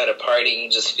speaker at a party and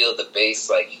you just feel the bass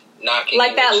like knocking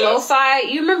like in that your chest? lo-fi?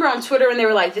 You remember on Twitter when they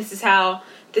were like, this is how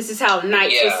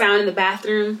nights would sound in the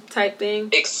bathroom type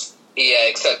thing?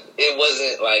 Except it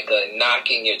wasn't like a knock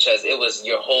in your chest. It was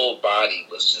your whole body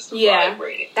was just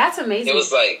vibrating. That's amazing. It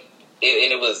was like,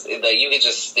 it was like you could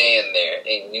just stand there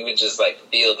and you would just like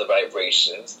feel the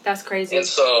vibrations. That's crazy. And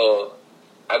so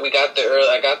we got there early.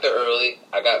 I got there early.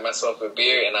 I got myself a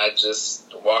beer and I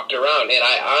just walked around. And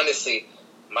I honestly,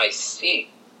 my seat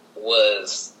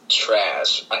was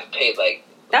trash. I paid like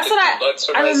 $50 for my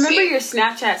seat. I remember your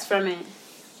Snapchats from it.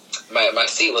 My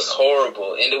seat was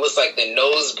horrible, and it was like the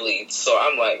nosebleed. So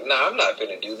I'm like, nah, I'm not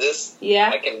gonna do this. Yeah,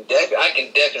 I can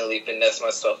definitely finesse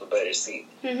myself a better seat.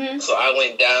 So I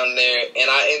went down there, and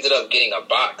I ended up getting a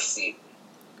box seat.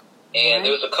 And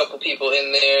there was a couple people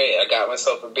in there. I got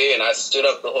myself a beer, and I stood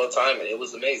up the whole time, and it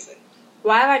was amazing.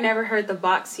 Why have I never heard the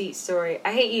box seat story?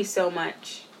 I hate you so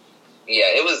much. Yeah,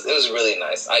 it was really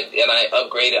nice. I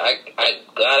upgraded. I'm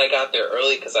glad I got there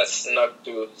early because I snuck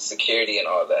through security and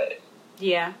all that.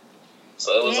 Yeah.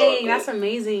 So it was all good. That's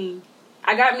amazing.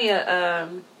 I got me a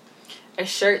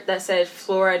shirt that said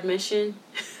floor admission.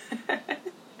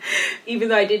 Even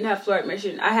though I didn't have floor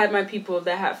admission, I had my people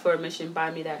that had floor admission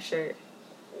buy me that shirt.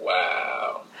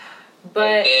 Wow.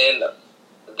 But and then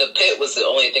the pit was the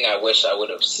only thing I wish I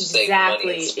would have saved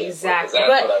money. Exactly.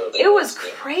 But it was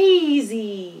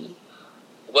crazy.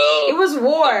 Well, it was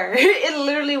war. It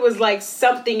literally was like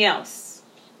something else.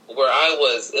 Where I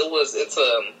was, it's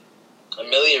a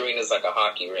Millie Arena is like a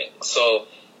hockey rink, so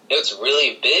it's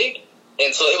really big,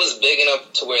 and so it was big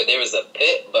enough to where there was a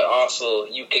pit, but also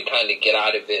you could kind of get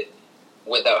out of it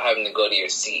without having to go to your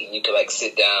seat. You could like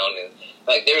sit down and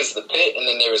like there was the pit, and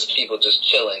then there was people just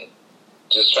chilling,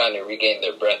 just trying to regain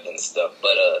their breath and stuff.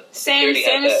 But same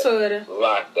sort of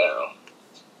lockdown.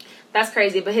 That's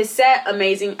crazy. But his set,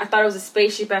 amazing. I thought it was a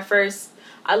spaceship at first.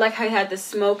 I like how he had the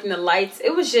smoke and the lights.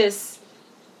 It was just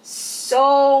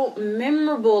so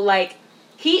memorable. Like,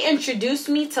 he introduced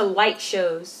me to light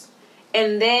shows.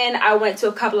 And then I went to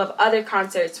a couple of other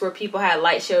concerts where people had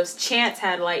light shows. Chance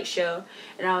had a light show.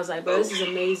 And I was like, bro, this is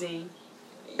amazing.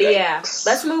 But yeah,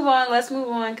 let's move on.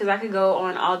 Because I could go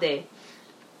on all day.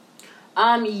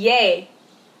 Yay.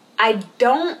 I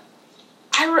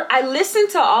listened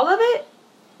to all of it.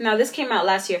 Now, this came out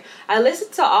last year. I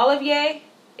listened to all of Ye.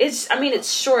 It's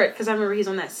short because I remember he's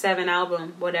on that 7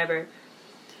 album, whatever.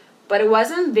 But it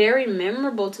wasn't very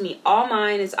memorable to me. All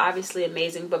Mine is obviously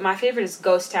amazing, but my favorite is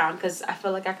Ghost Town because I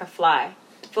feel like I could fly.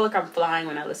 I feel like I'm flying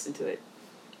when I listen to it.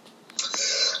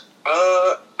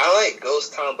 I like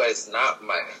Ghost Town, but it's not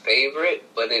my favorite.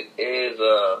 But it is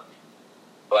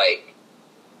like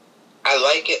I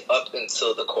like it up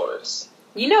until the chorus.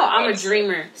 You know, I'm a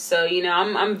dreamer, so you know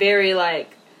I'm very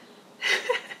like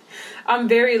I'm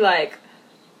very like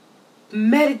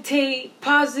meditate,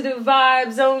 positive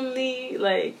vibes only,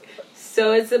 like,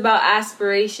 so it's about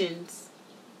aspirations.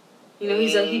 You know,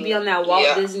 he'd be on that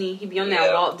Walt Disney. He'd be on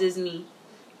that Walt Disney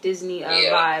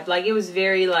vibe. Like, it was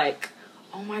very like,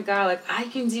 oh my God, like I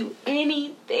can do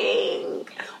anything.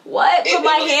 What? Put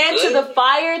my hand to the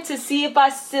fire to see if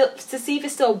it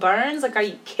still burns? Like, are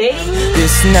you kidding me?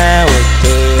 This now with the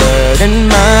word in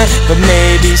mind, but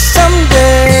maybe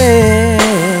someday.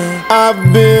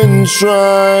 I've been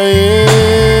trying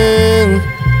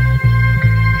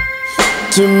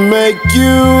to make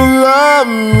you love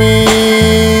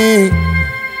me,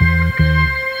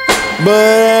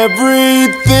 but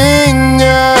everything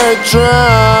I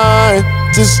try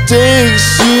just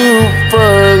takes you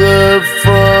further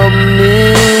from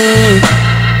me.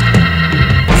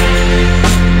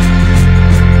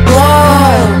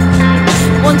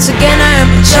 Whoa, once again I am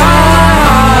a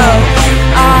child.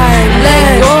 I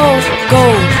let go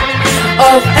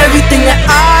of everything that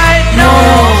I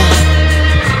know.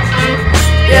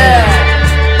 Yeah,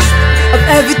 of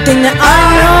everything that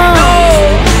I know.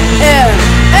 Yeah,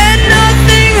 and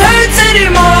nothing hurts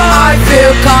anymore. I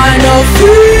feel kind of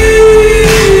free.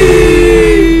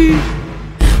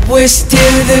 We're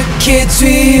still the kids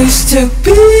we used to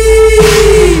be.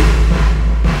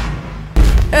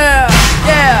 Yeah,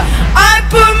 yeah. I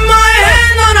put my hand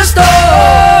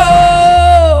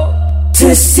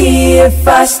if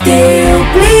I still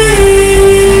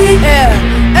bleed. Yeah,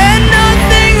 and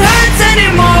nothing hurts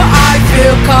anymore. I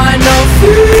feel kind of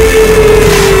free.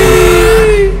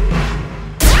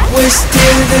 We're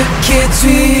still the kids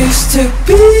we used to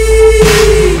be.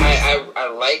 I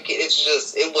like it. It's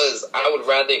just, I would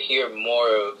rather hear more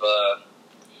of,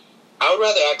 I would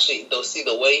rather actually, see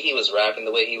the way he was rapping,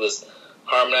 the way he was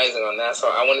harmonizing on that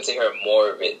song, I wanted to hear more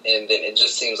of it, and then it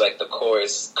just seems like the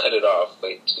chorus cut it off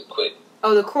way too quick.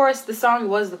 Oh, the song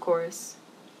was the chorus.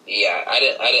 Yeah, I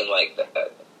didn't like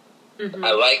that. Mm-hmm.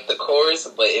 I liked the chorus,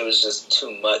 but it was just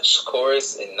too much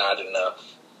chorus and not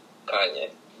enough Kanye.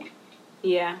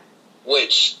 Yeah.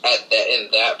 Which in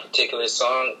that particular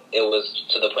song, it was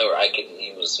to the point where I could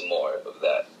use more of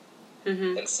that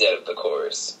instead of the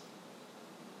chorus.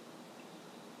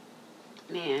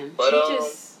 Man, but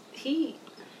he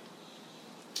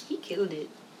killed it.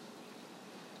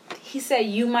 He said,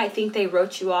 "You might think they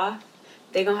wrote you off.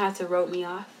 They gonna have to wrote me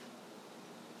off."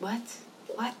 What?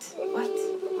 I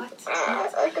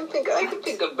can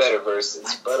think of better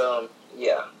verses, but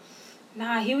yeah.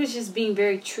 Nah, he was just being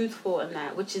very truthful in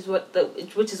that, which is what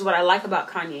I like about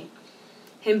Kanye.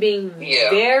 Him being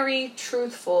very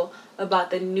truthful about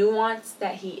the nuance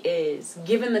that he is.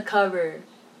 Given the cover,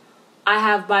 I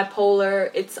have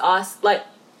bipolar, it's awesome.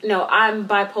 I'm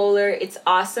bipolar, it's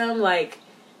awesome. Like,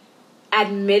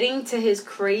 admitting to his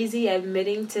crazy,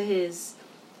 admitting to his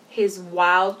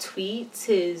wild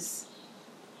tweets,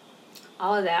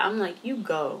 all of that. I'm like, you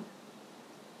go.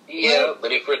 Yeah, what?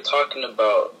 But if we're talking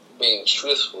about being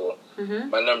truthful,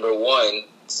 my number one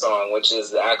song, which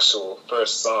is the actual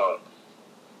first song,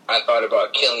 I thought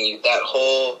about Killing You. That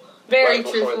whole, very right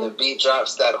truthful. before the beat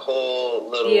drops, that whole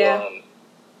little,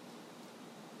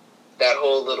 that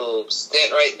whole little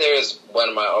stint right there is one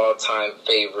of my all-time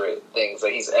favorite things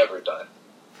that he's ever done.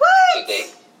 What?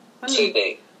 To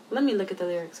date. Let me look at the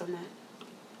lyrics on that.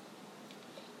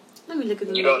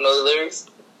 You don't know the lyrics?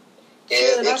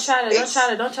 Yeah,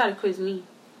 don't try to quiz me.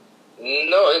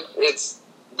 No, it's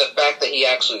the fact that he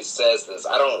actually says this.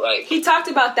 I don't like. He talked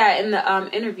about that in the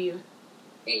interview.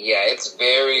 Yeah, it's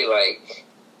very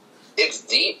it's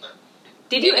deep.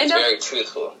 It's very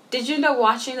truthful. Did you end up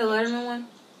watching the Letterman one?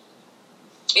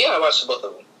 Yeah, I watched both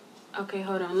of them. Okay,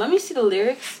 hold on. Let me see the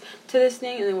lyrics to this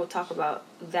thing, and then we'll talk about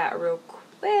that real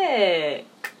quick.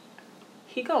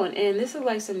 He going in. This is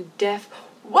like some deaf.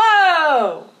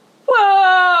 Whoa!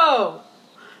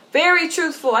 Very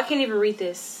truthful. I can't even read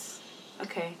this.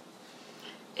 Okay.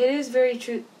 It is very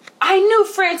true. I knew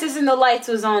Francis and the Lights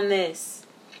was on this.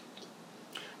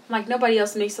 Like, nobody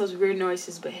else makes those weird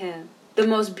noises but him. The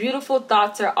most beautiful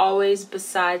thoughts are always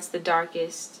besides the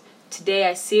darkest. Today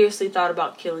I seriously thought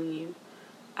about killing you.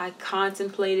 I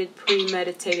contemplated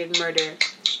premeditated murder.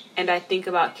 And I think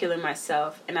about killing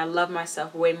myself. And I love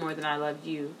myself way more than I love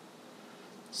you.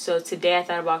 So today I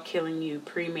thought about killing you.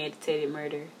 Premeditated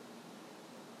murder.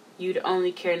 You'd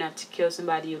only care enough to kill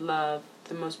somebody you love.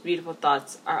 The most beautiful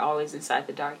thoughts are always inside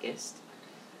the darkest.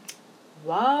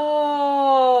 Whoa.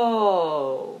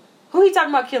 Who he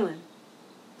talking about killing?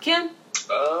 Kim?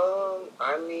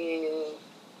 I mean,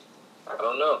 I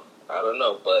don't know,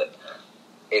 but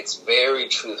it's very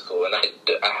truthful, and I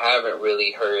haven't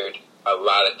really heard a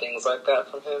lot of things like that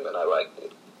from him, and I liked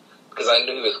it. Because I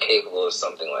knew he was capable of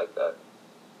something like that,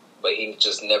 but he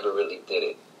just never really did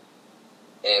it.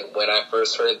 And when I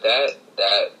first heard that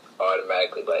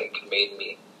automatically, made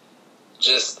me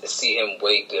just see him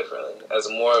way differently, as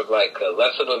more of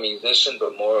less of a musician,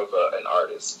 but more of an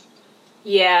artist.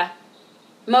 Yeah,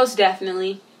 most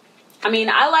definitely. I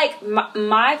mean, I like,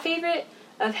 my favorite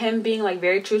of him being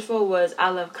very truthful was I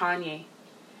Love Kanye.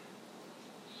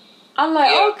 I'm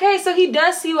like, okay, so he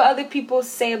does see what other people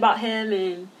say about him,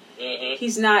 and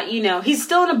he's not, he's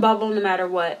still in a bubble no matter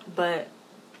what, but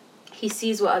he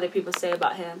sees what other people say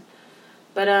about him.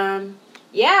 But,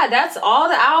 yeah, that's all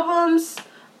the albums.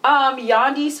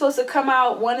 Yandi's supposed to come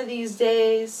out one of these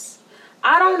days.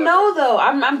 I don't know, though.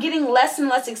 I'm getting less and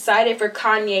less excited for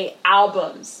Kanye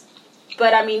albums.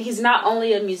 But, I mean, he's not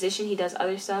only a musician, he does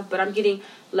other stuff, but I'm getting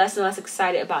less and less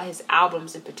excited about his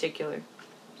albums in particular.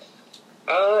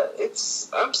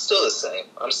 I'm still the same.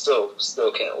 I'm still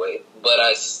can't wait. But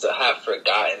I still have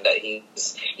forgotten that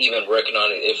he's even working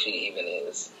on it, if he even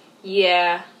is.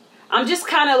 Yeah. I'm just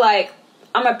kind of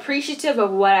I'm appreciative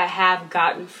of what I have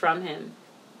gotten from him.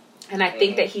 And I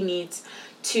think that he needs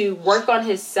to work on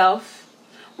his self,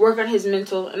 work on his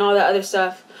mental, and all that other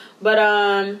stuff. But,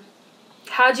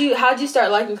 how'd you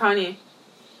start liking Kanye?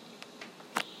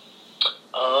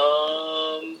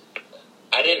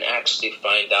 I didn't actually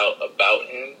find out about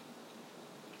him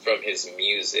from his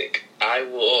music.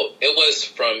 It was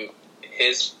from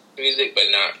his music, but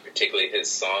not particularly his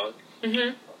song.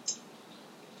 Mm-hmm.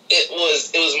 It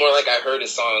was more like I heard a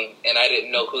song and I didn't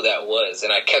know who that was,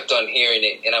 and I kept on hearing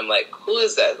it, and I'm like, who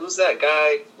is that? Who's that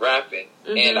guy rapping?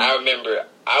 Mm-hmm. And I remember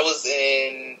I was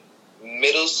in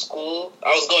middle school. I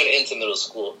was going into middle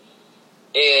school,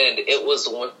 and it was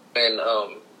when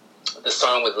the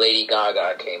song with Lady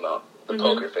Gaga came out, the Mm-hmm.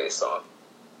 Poker Face song,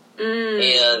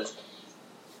 Mm.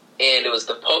 and it was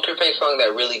the Poker Face song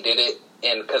that really did it,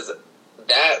 and because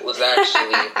that was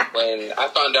actually when I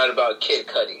found out about Kid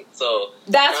Cudi. So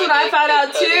That's when I found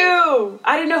out too.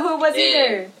 I didn't know who it was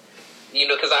either. You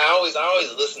know, because I always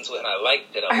listened to it and I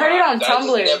liked it. I heard it on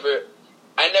Tumblr.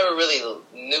 I never really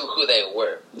knew who they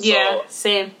were. Yeah, so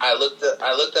same. I looked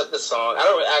up the song. I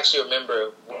don't actually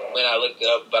remember when I looked it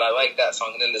up, but I liked that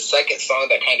song. And then the second song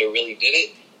that kind of really did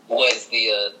it was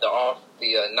the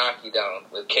Knock You Down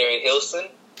with Carrie Hilson.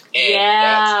 And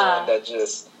that's the one that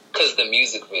just, because the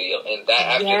music video, and that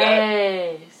after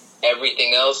that,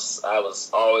 everything else, I was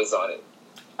always on it.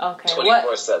 Okay.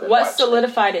 24/7. What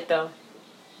solidified it though?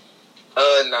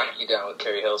 Knock You Down with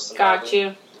Carrie Hilson. Got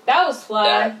you. That was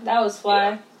fly. That was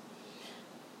fly.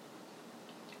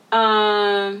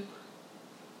 Yeah.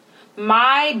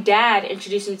 My dad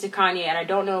introduced me to Kanye, and I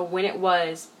don't know when it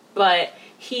was, but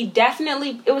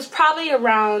it was probably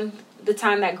around the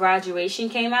time that Graduation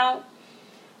came out.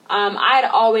 I had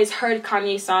always heard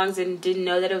Kanye songs and didn't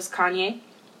know that it was Kanye.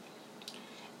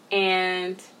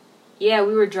 And yeah,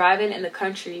 we were driving in the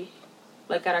country,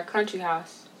 like at our country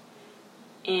house.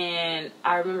 And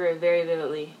I remember it very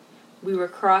vividly. We were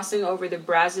crossing over the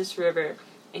Brazos River,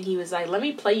 and he was like, "Let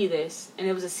me play you this." And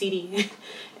it was a CD.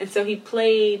 And so he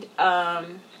played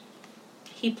Kanye's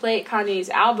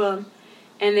album,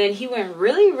 and then he went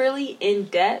really, really in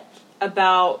depth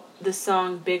about the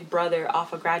song Big Brother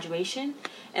off of Graduation.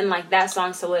 And, like, that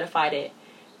song solidified it.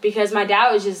 Because my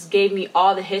dad just gave me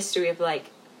all the history of,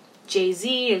 like,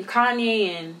 Jay-Z and Kanye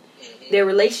and their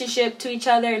relationship to each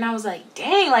other. And I was like,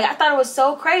 dang, like, I thought it was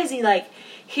so crazy. Like,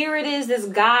 here it is, this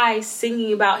guy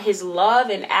singing about his love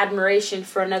and admiration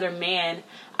for another man.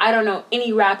 I don't know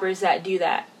any rappers that do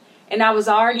that. And I was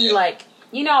already, like,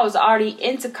 I was already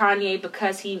into Kanye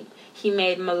because he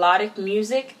made melodic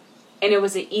music. And it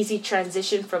was an easy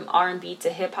transition from R&B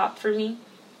to hip-hop for me.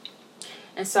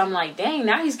 And so I'm like, dang,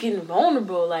 now he's getting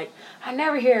vulnerable. Like, I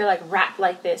never hear, like, rap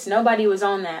like this. Nobody was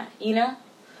on that, you know?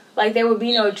 Like, there would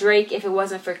be no Drake if it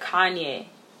wasn't for Kanye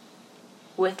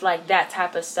with, like, that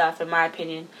type of stuff, in my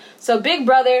opinion. So Big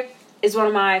Brother is one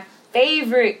of my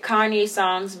favorite Kanye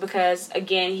songs because,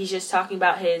 again, he's just talking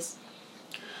about his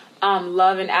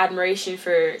love and admiration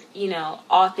for,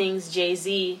 all things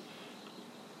Jay-Z.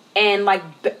 And, like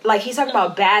he's talking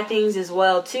about bad things as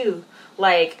well, too.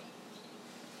 Like,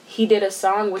 he did a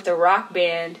song with a rock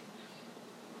band,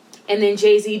 and then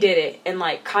Jay-Z did it, and,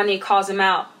 like, Kanye calls him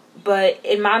out. But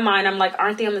in my mind, I'm like,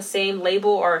 aren't they on the same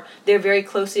label, or they're very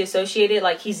closely associated?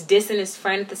 Like, he's dissing his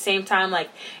friend at the same time. Like,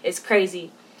 it's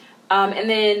crazy. And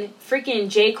then freaking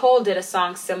J. Cole did a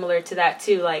song similar to that,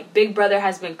 too. Like, Big Brother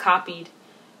has been copied.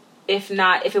 If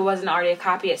it wasn't already a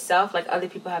copy itself, like, other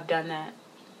people have done that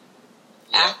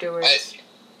afterwards.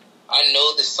 I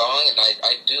know the song, and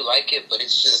I do like it, but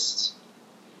it's just...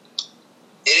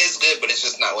 It is good, but it's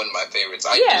just not one of my favorites.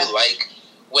 I do like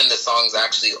when the song's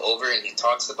actually over and he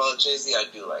talks about Jay-Z. I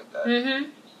do like that. Mm-hmm.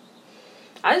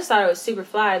 I just thought it was super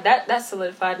fly. That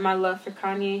solidified my love for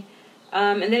Kanye.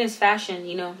 And then his fashion,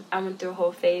 I went through a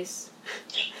whole phase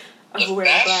of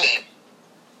wearing black.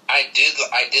 I did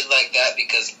like that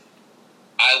because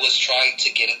I was trying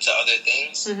to get into other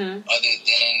things other than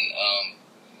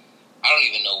I don't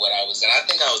even know what I was in. I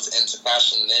think I was into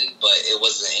fashion then, but it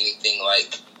wasn't anything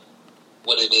like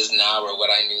what it is now or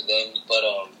what I knew then. But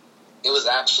it was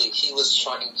actually, he was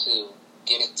trying to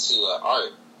get into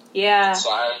art. Yeah.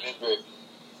 So I remember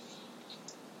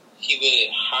he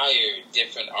would hire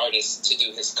different artists to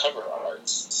do his cover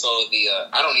arts. So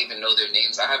I don't even know their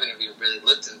names. I haven't even really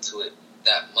looked into it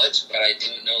that much, but I do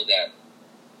know that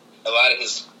a lot of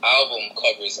his album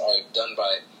covers are done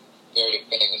by very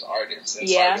famous artists. And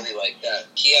so I really like that.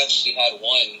 He actually had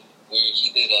one where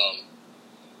he did,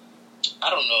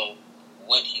 I don't know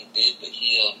what he did, but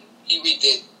he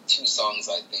redid 2 songs,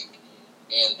 I think.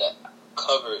 And the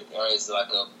cover is like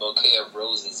a bouquet of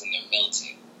roses and they're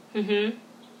melting. Mm-hmm.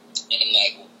 And,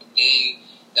 like, then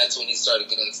that's when he started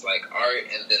getting into, like, art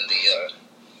and then the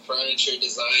furniture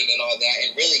design and all that.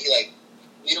 And really,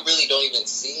 we really don't even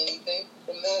see anything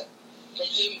from that from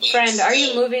him. But friend, are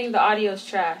you moving? The audio is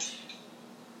trash.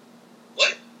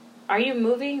 What? Are you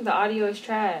moving? The audio is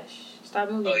trash.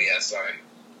 Stop moving. Oh, yeah, sorry.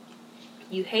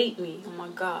 You hate me. Oh, my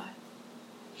God.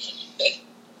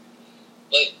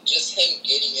 But just him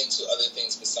getting into other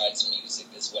things besides music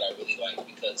is what I really like,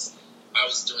 because I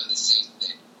was doing the same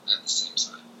thing at the same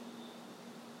time.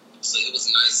 So it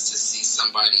was nice to see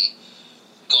somebody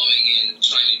going in,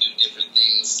 trying to do different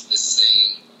things at the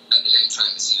same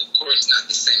time as you. Of course, not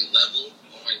the same level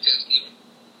or intensity,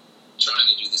 trying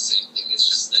to do the same thing. It's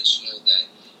just let you know that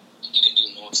you can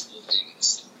do multiple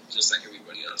things just like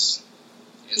everybody else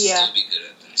and still be good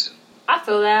at them too. I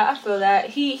feel that.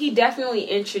 He definitely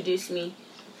introduced me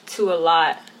to a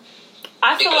lot.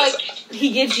 I feel like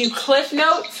he gives you cliff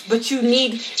notes, but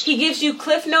he gives you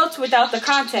cliff notes without the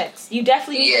context. You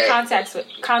definitely need the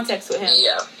context with him.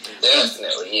 Yeah,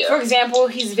 definitely, yeah. For example,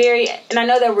 he's very, and I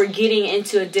know that we're getting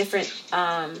into a different,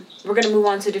 we're going to move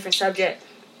on to a different subject,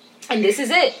 and this is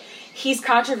it. He's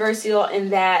controversial in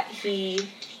that he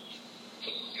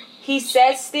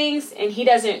says things and he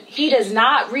does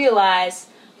not realize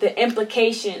the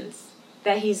implications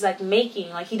that he's like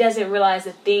making. Like, he doesn't realize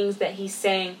the things that he's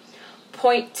saying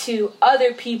point to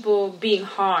other people being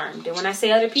harmed. And when I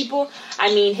say other people,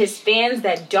 I mean his fans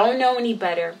that don't know any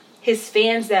better, his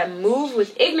fans that move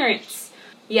with ignorance.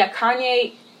 Yeah,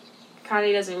 Kanye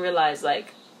doesn't realize,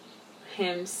 like,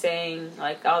 him saying,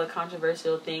 like, all the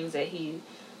controversial things that he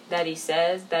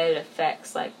says, that it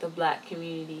affects, like, the black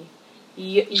community,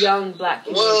 young black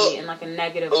community, in, like, a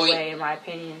negative way, in my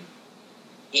opinion.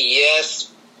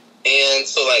 Yes. And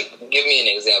so, like, give me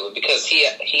an example, because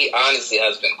he honestly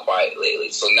has been quiet lately.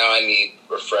 So now I need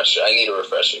a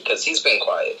refresher, because he's been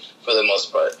quiet for the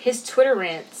most part. His Twitter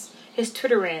rants,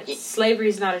 slavery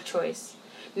is not a choice.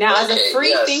 Now, as a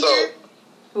free thinker,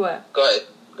 what? Go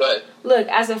ahead. Look,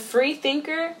 as a free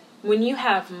thinker, when you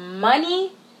have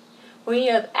money, when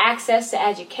you have access to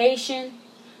education,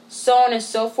 so on and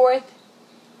so forth,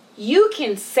 you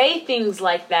can say things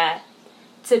like that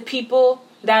to people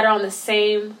that are on the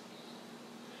same,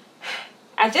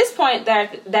 at this point,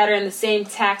 that are in the same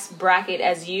tax bracket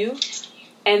as you,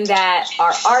 and that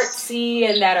are artsy,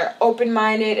 and that are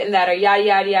open-minded, and that are yada,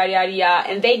 yada, yada, yada, yada,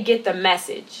 and they get the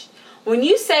message. When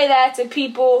you say that to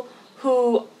people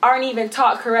who aren't even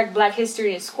taught correct black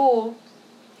history in school,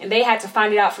 and they had to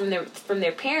find it out from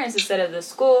their parents instead of the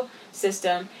school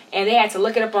system, and they had to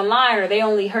look it up online, or they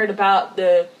only heard about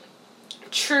the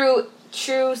true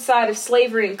side of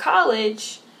slavery in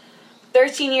college,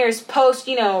 13 years post,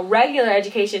 regular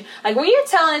education. Like, when you're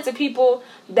telling it to people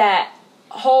that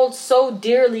hold so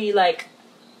dearly, like,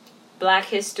 black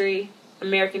history,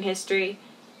 American history,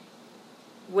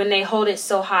 when they hold it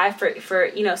so high for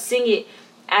seeing it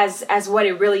as what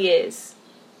it really is.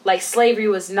 Like, slavery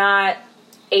was not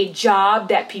a job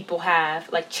that people have.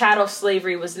 Like, chattel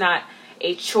slavery was not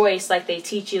a choice like they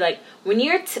teach you. Like, when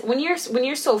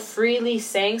you're so freely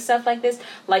saying stuff like this,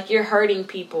 like, you're hurting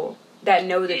people that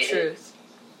know the truth.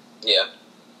 Yeah.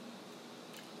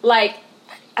 Like,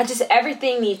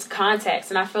 everything needs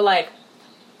context, and I feel like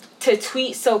to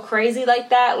tweet so crazy like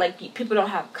that, like, people don't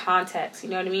have context, you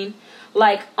know what I mean?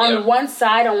 Like, on one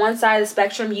side of the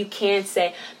spectrum, you can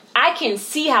say, I can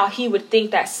see how he would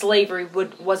think that slavery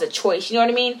was a choice, you know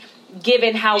what I mean?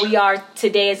 Given how we are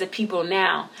today as a people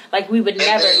now. Like, we would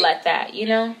never let that,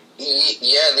 Yeah,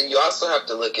 then you also have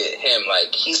to look at him.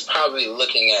 Like, he's probably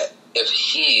looking at if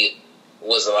he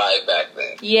was alive back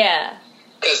then. Yeah.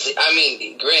 Because, I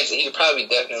mean, granted, he would probably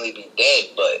definitely be dead,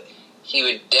 but he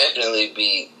would definitely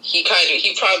be...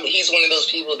 He's one of those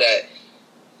people that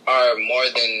are more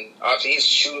than... Often he's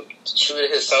true to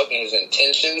himself and his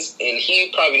intentions, and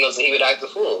he probably knows that he would act a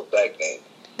fool back then.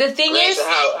 The thing is...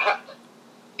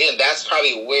 that's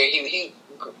probably where he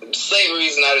slavery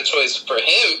is not a choice for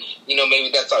him.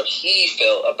 Maybe that's how he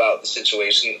felt about the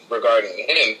situation regarding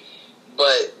him.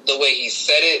 But the way he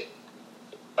said it,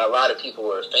 a lot of people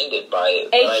were offended by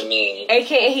it.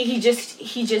 AKA he just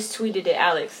tweeted it,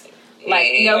 Alex.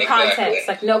 Like, no context.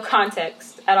 Like, no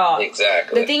context at all.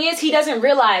 Exactly. The thing is, he doesn't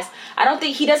realize.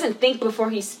 He doesn't think before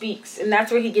he speaks. And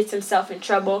that's where he gets himself in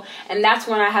trouble. And that's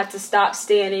when I have to stop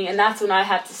standing. And that's when I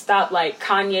have to stop, like,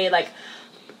 Kanye, like...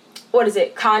 What is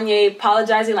it? Kanye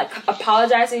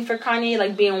apologizing for Kanye,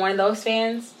 like, being one of those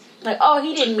fans. Like, oh,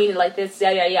 he didn't mean it like this,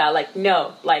 yeah. Like,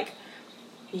 no. Like,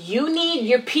 your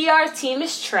PR team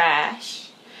is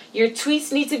trash. Your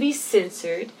tweets need to be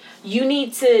censored. You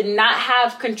need to not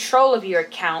have control of your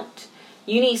account.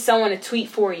 You need someone to tweet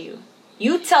for you.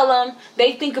 You tell them,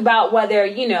 they think about whether,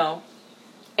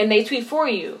 and they tweet for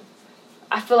you.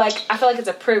 I feel like it's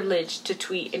a privilege to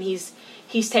tweet, and he's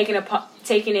taking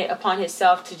it upon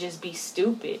himself to just be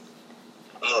stupid.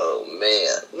 Oh,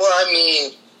 man. Well, I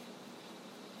mean...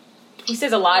 He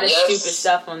says a lot of stupid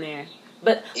stuff on there.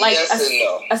 But, like,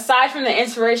 aside from the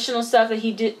inspirational stuff that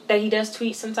he does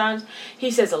tweet sometimes,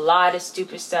 he says a lot of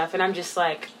stupid stuff. And I'm just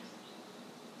like,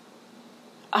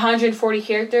 140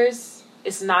 characters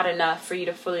is not enough for you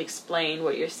to fully explain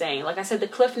what you're saying. Like I said, the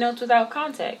Cliff Notes without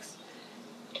context.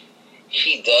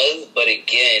 He does, but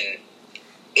again,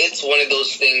 it's one of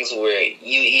those things where you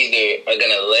either are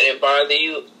going to let it bother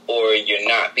you or you're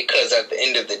not. Because at the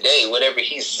end of the day, whatever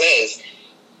he says,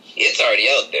 it's already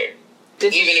out there.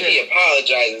 Even if he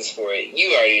apologizes for it,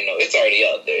 you already know it's already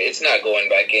out there. It's not going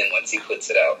back in once he puts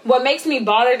it out. What makes me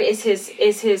bothered is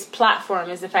his platform,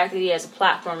 is the fact that he has a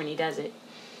platform and he does it.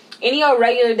 Any old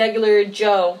regular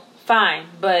Joe, fine,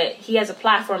 but he has a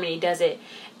platform and he does it.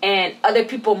 And other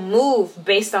people move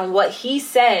based on what he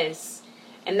says.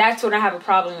 And that's when I have a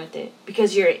problem with it.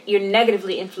 Because you're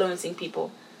negatively influencing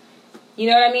people. You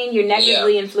know what I mean? You're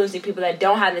negatively influencing people that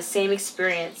don't have the same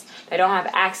experience, that don't have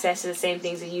access to the same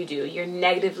things that you do. You're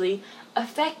negatively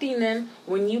affecting them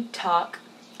when you talk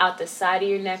out the side of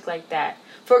your neck like that.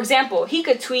 For example, he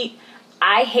could tweet,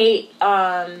 I hate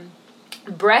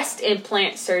breast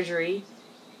implant surgery.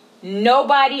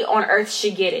 Nobody on earth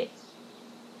should get it.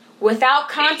 Without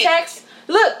context,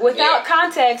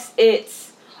 context,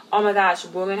 it's, oh my gosh,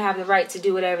 women have the right to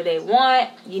do whatever they want.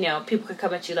 You know, people could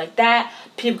come at you like that.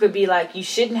 People could be like, you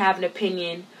shouldn't have an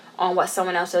opinion on what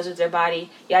someone else does with their body.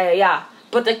 Yeah.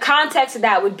 But the context of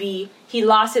that would be, he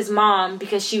lost his mom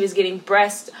because she was getting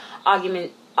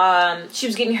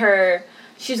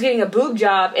she was getting a boob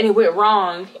job and it went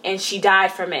wrong and she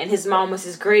died from it. And his mom was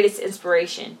his greatest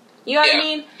inspiration. You know what I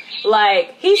mean?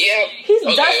 Like, he's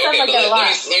done stuff like that a lot.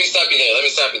 Let me stop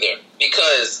you there.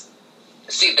 Because,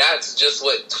 see, that's just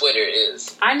what Twitter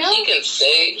is. I know. He can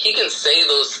say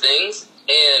those things,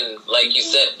 and like you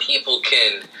said, people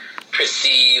can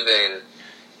perceive and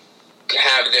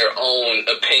have their own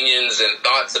opinions and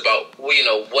thoughts about, you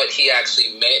know, what he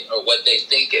actually meant or what they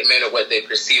think it meant or what they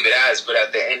perceive it as. But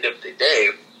at the end of the day,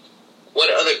 what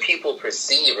other people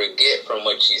perceive or get from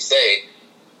what you say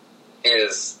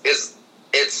is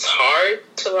it's hard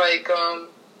to, like,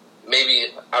 maybe,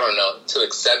 I don't know, to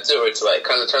accept it or to, like,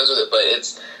 come to terms with it, but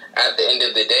it's, at the end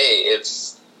of the day,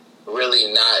 it's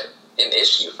really not an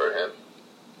issue for him.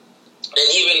 And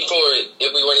even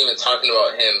if we weren't even talking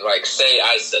about him, like, say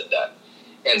I said that,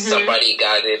 and somebody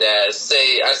got it as,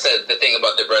 say, I said the thing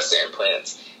about the breast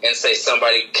implants, and say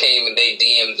somebody came and they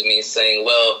DM'd me saying,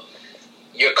 well,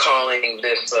 you're calling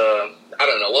this, I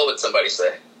don't know, what would somebody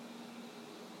say?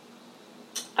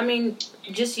 I mean,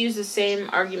 just use the same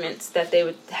arguments that they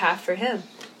would have for him.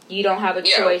 You don't have a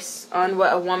choice on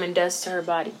what a woman does to her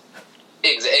body.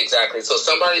 Exactly. So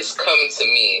somebody's come to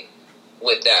me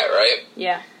with that, right?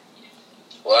 Yeah.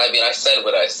 Well, I mean, I said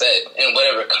what I said, in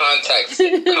whatever context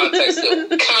it was.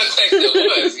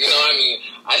 You know, I mean,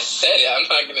 I said it. I'm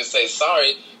not going to say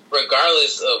sorry,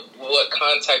 regardless of what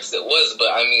context it was.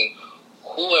 But I mean,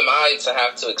 who am I to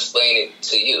have to explain it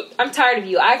to you? I'm tired of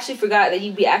you. I actually forgot that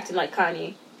you'd be acting like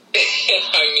Kanye.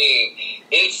 I mean,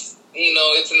 it's, you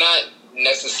know, it's not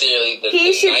necessarily the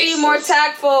He should be more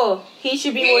tactful. He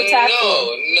should be more tactful.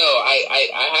 No,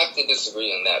 I have to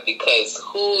disagree on that, because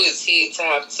who is he to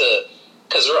have to,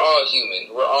 because we're all human.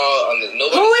 We're all on the,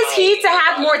 who is he to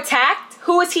have more tact?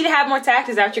 Who is he to have more tact?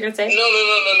 Is that what you're going to say? No.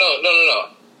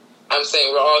 I'm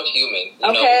saying we're all human.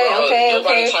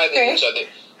 Nobody's hiding each other.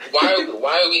 Why do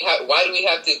we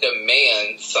have to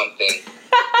demand something?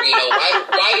 You know,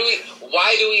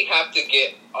 why do we have to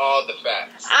get all the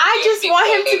facts? I just want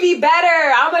him to be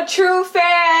better. I'm a true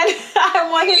fan. I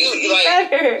want him to be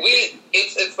better.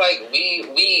 It's like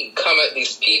we come at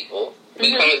these people.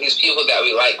 We come at these people that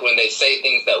we like when they say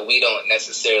things that we don't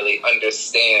necessarily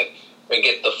understand or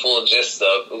get the full gist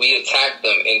of. We attack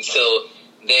them until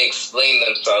they explain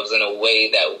themselves in a way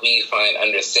that we find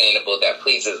understandable, that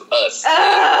pleases us.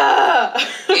 And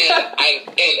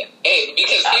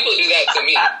because people do that to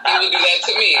me. I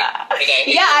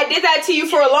did that to you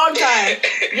for a long time.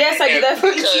 Yes, I did that to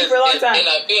you for a long time. And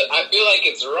I feel like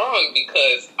it's wrong,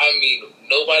 because, I mean,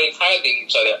 nobody's hiding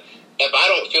each other. If I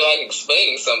don't feel like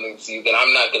explaining something to you, then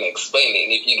I'm not going to explain it.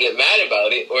 And if you get mad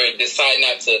about it or decide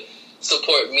not to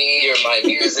support me or my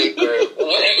music or whatever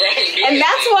I'm doing. And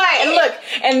that's why, and look,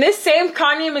 and this same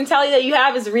Kanye mentality that you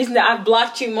have is the reason that I've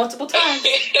blocked you multiple times.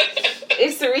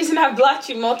 It's the reason I've blocked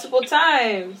you multiple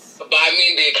times. But I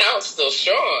mean, the account's still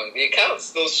strong.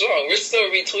 We're still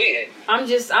retweeting. I'm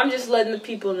just letting the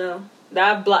people know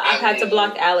that I've had to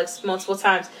block Alex multiple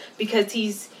times because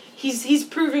he's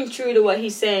proving true to what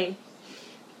he's saying.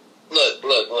 Look.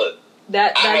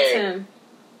 That's him.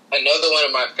 Another one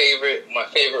of my favorite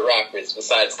rappers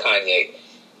besides Kanye.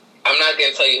 I'm not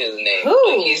gonna tell you his name.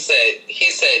 Who? But he said.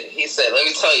 Let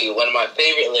me tell you one of my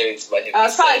favorite lyrics by him.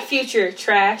 It's probably Future.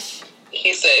 Trash.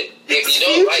 He said, "If you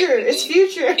don't like me, it's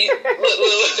Future." Look. No,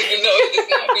 it's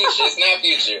not Future. It's not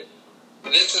Future.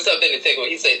 this is something to take away.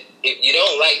 He said, if you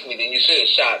don't like me, then you should have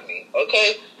shot me,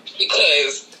 okay?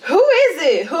 Because... Who is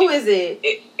it? Who is it?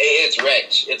 It's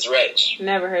Wretch. It's Wretch.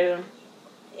 Never heard of him.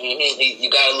 You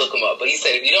gotta look him up. But he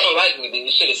said, if you don't like me, then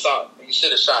you should have shot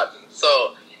me.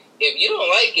 So, if you don't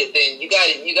like it, then you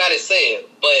gotta say it.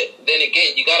 But then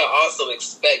again, you gotta also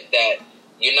expect that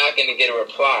you're not gonna get a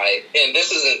reply. And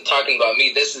this isn't talking about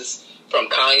me. This is from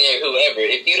Kanye or whoever.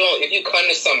 If you come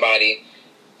to somebody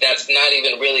that's not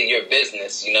even really your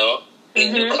business, you know,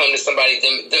 and you come to somebody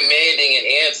demanding an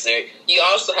answer, you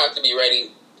also have to be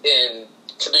ready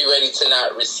to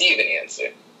not receive an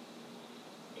answer,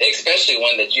 especially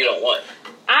one that you don't want.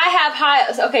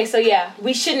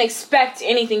 We shouldn't expect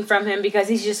anything from him because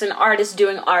he's just an artist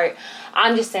doing art.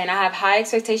 I'm just saying I have high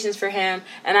expectations for him,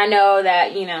 and I know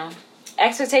that, you know,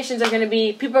 expectations are going to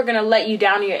be, people are going to let you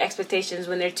down to your expectations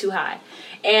when they're too high.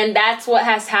 And that's what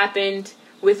has happened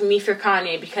with me for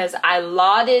Kanye, because I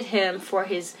lauded him for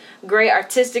his great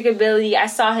artistic ability. I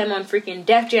saw him on freaking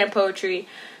Def Jam Poetry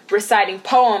reciting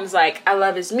poems. Like, I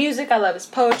love his music, I love his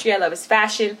poetry, I love his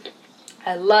fashion.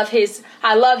 I love his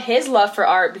love for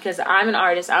art because I'm an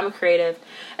artist, I'm a creative.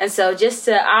 And so just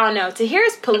to hear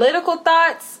his political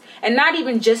thoughts, and not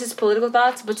even just his political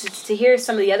thoughts, but to hear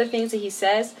some of the other things that he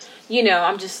says, you know,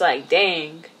 I'm just like,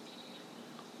 dang.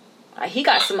 He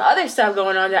got some other stuff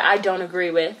going on that I don't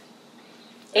agree with.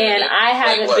 And I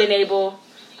haven't been able,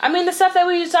 the stuff that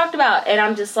we just talked about. And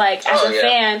I'm just like, as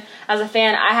a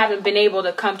fan, I haven't been able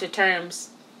to come to terms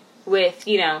with,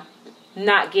 you know,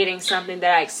 not getting something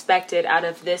that I expected out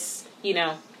of this, you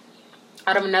know,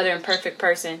 out of another imperfect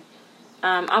person.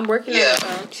 I'm working on it,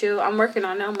 though. Chill. I'm working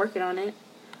on it.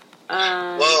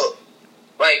 Well,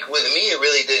 like, with me, it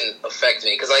really didn't affect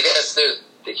me. Because I guess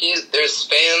there's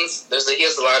fans. He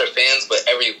has a lot of fans, but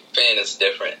every fan is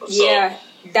different. So, yeah,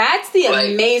 that's the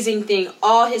amazing thing.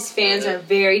 All his fans are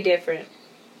very different.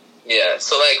 Yeah,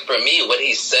 so, like, for me, what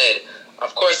he said,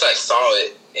 of course I saw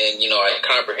it, and, you know, I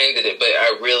comprehended it, but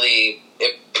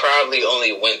it probably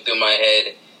only went through my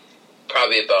head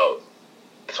probably about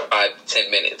 5 to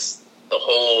 10 minutes. The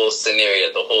whole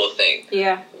scenario, the whole thing.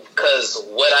 Yeah. Because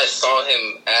what I saw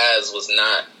him as was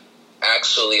not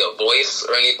actually a voice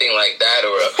or anything like that,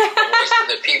 or a voice of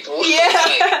the people.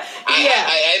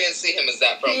 I didn't see him as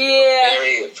that from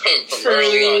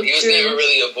early on. He was never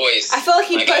really a voice. I feel like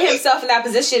he put himself in that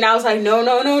position. I was like, no.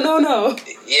 Yeah.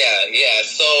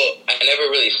 So I never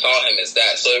really saw him as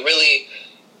that. So it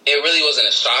really wasn't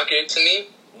a shocker to me.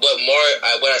 But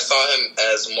what I saw him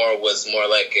as was more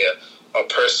like a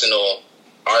personal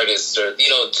artist, or, you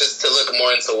know, just to look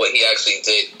more into what he actually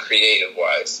did creative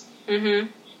wise.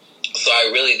 So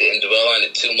I really didn't dwell on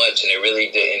it too much, and it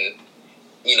really didn't,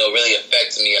 you know, really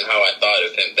affect me and how I thought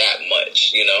of him that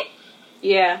much, you know?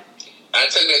 Yeah. I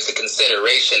took it into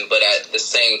consideration, but at the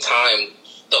same time,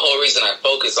 the whole reason I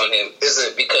focus on him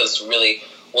isn't because really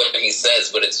what he says,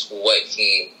 but it's what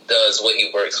he does, what he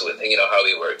works with, and, you know, how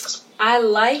he works. I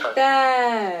like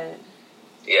that.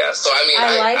 Yeah, so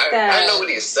I know what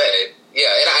he said. Yeah,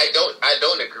 and I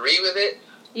don't agree with it.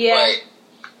 Yeah. But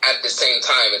at the same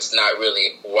time, it's not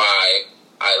really why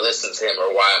I listen to him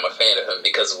or why I'm a fan of him,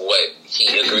 because of what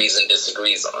he agrees and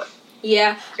disagrees on.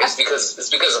 Yeah. It's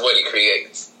because of what he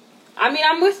creates.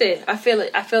 I'm with it. I feel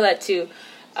it. I feel that too.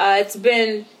 It's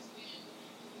been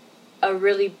a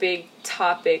really big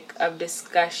topic of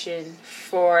discussion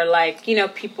for, like, you know,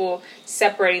 people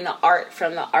separating the art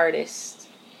from the artist.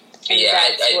 And yeah,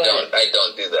 I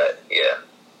don't do that. Yeah.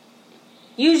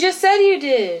 You just said you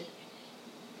did.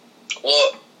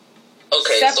 Well,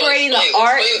 okay. Separating the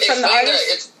art from the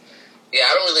artist?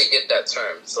 I don't really get that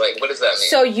term. So, like, what does that mean?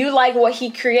 So you like what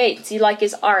he creates. You like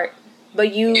his art.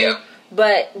 But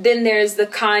But then there's the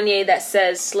Kanye that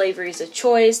says slavery is a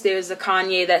choice. There's the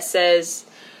Kanye that says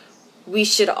we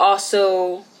should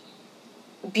also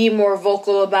be more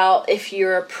vocal about if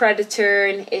you're a predator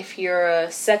and if you're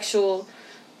a sexual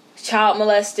child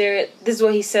molester. This is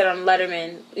what he said on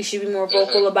Letterman. We should be more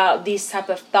vocal about these type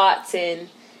of thoughts and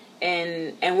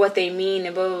what they mean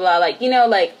and blah blah blah. Like, you know,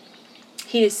 like,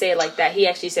 he didn't say it like that. He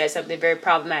actually said something very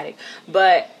problematic.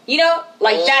 But, you know,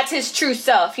 like, that's his true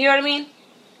self. You know what I mean?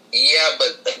 Yeah,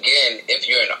 but again, if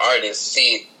you're an artist,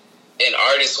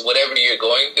 whatever you're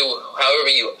going through,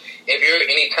 if you're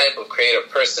any type of creative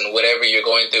person, whatever you're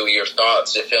going through, your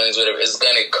thoughts, your feelings, whatever, is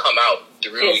going to come out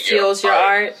through it fuels your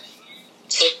art.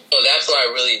 So that's why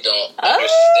I really don't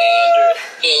understand or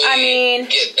fully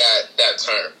get that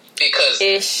term. Because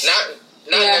not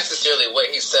necessarily what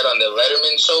he said on the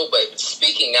Letterman show, but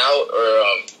speaking out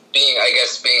or being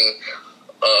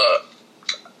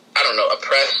I don't know,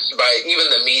 oppressed by even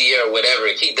the media or whatever.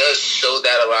 He does show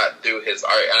that a lot through his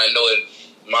art, and I know it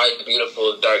My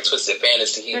Beautiful Dark Twisted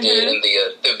Fantasy he did in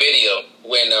the video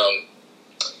when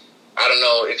I don't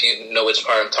know if you know which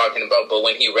part I'm talking about, but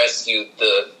when he rescued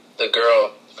the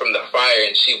girl from the fire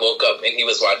and she woke up and he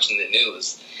was watching the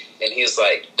news and he's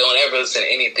like, don't ever listen to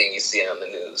anything you see on the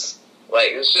news. Like,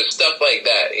 it's just stuff like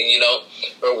that. And, you know,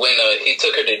 or when he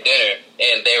took her to dinner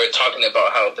and they were talking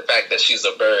about how the fact that she's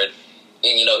a bird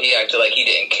and, you know, he acted like he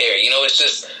didn't care. You know, it's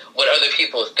just what other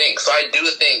people think. So I do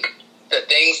think the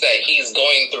things that he's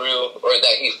going through or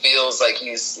that he feels like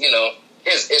he's, you know,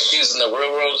 his issues in the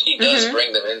real world, he does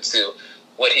bring them into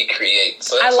what he creates.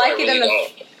 So that's why I really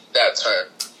don't that term.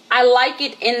 I like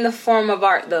it in the form of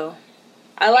art, though.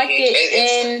 I like it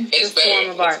in the form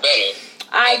of art. It's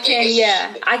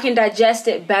better. I can digest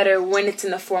it better when it's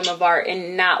in the form of art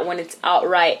and not when it's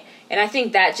outright. And I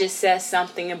think that just says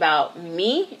something about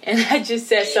me, and that just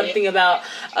says something about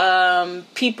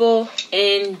people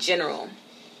in general.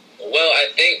 Well, I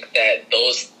think that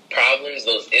those problems,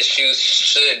 those issues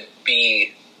should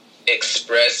be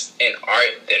expressed in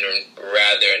art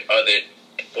rather in other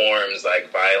forms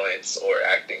like violence or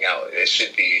acting out. It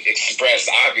should be expressed,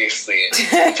 obviously, in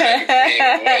a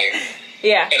creative way.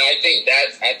 Yeah. And I think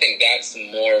that's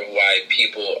more why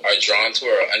people are drawn to it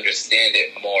or understand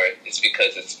it more. It's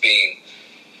because it's being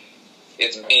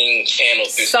channeled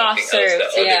through something else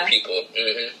that other people.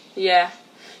 Yeah,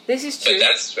 this is true. But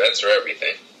that's for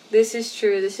everything. This is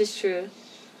true.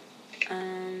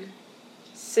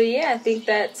 So yeah, I think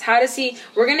that's how does he.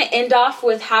 We're gonna end off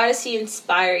with how does he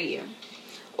inspire you,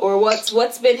 or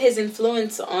what's been his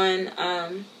influence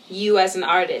on you as an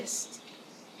artist.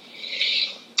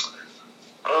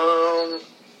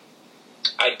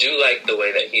 I do like the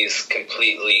way that he's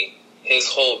completely, his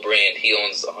whole brand, he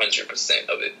owns 100%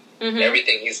 of it.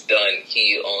 Everything he's done,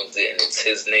 he owns it, and it's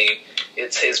his name,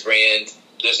 it's his brand.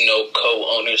 There's no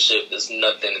co-ownership, there's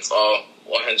nothing, it's all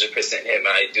 100% him, and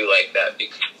I do like that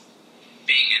because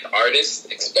being an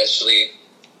artist, especially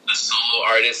a solo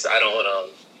artist,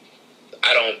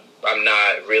 I'm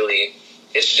not really,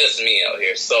 it's just me out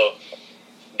here. So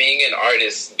being an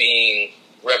artist, being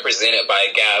represented by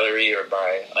a gallery or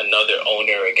by another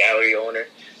owner or gallery owner,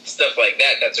 stuff like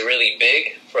that, that's really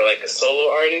big for like a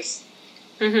solo artist.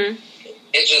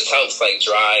 It just helps like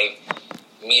drive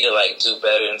me to like do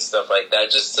better and stuff like that,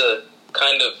 just to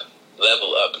kind of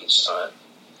level up each time.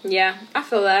 Yeah, I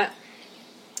feel that.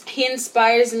 He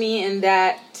inspires me in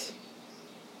that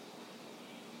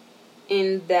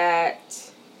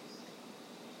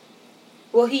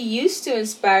well, he used to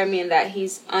inspire me in that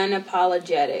he's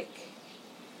unapologetic.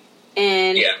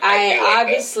 And yeah, I like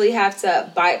obviously have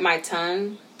to bite my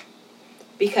tongue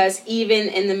because even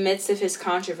in the midst of his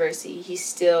controversy, he's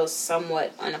still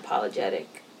somewhat unapologetic.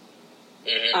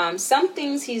 Some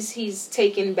things he's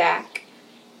taken back,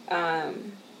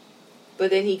 but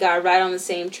then he got right on the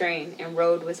same train and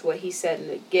rode with what he said in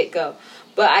the get-go.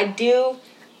 But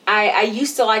I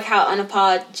used to like how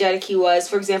unapologetic he was.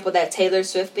 For example, that Taylor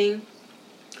Swift thing.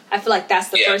 I feel like that's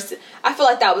the first. I feel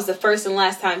like that was the first and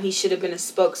last time he should have been a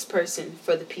spokesperson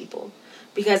for the people,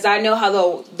 because I know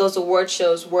how those award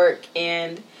shows work,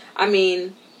 and I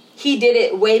mean, he did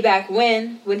it way back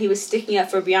when he was sticking up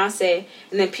for Beyonce,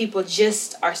 and then people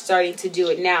just are starting to do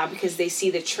it now because they see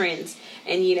the trends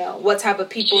and you know what type of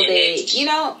people they, you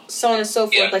know, so on and so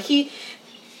forth. Like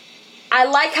I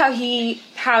like how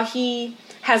he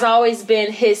has always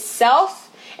been his self,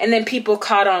 and then people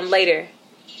caught on later.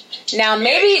 Now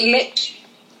maybe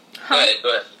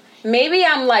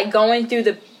I'm like going through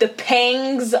the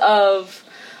pangs of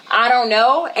I don't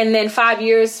know, and then 5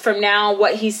 years from now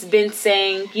what he's been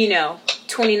saying, you know,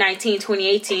 2019,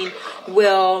 2018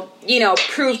 will, you know,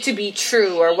 prove to be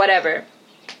true or whatever.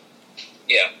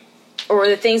 Yeah. Or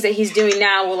the things that he's doing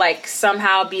now will like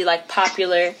somehow be like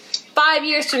popular 5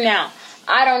 years from now.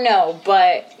 I don't know,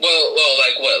 but well,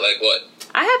 like what?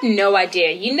 I have no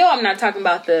idea. You know, I'm not talking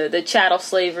about the chattel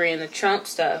slavery and the Trump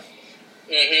stuff.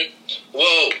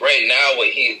 Well, right now,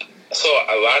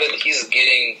 he's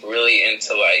getting really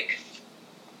into like.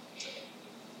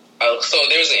 So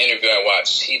there's an interview I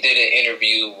watched. He did an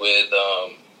interview with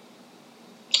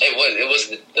it was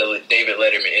the David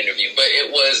Letterman interview, but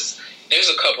there's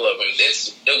a couple of them.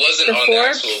 It wasn't on the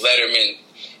actual Letterman.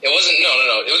 It wasn't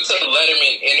no. It was a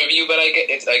Letterman interview, but I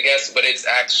guess, but it's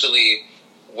actually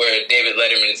where David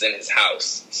Letterman is in his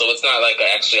house. So it's not like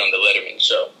actually on the Letterman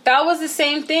show. That was the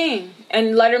same thing.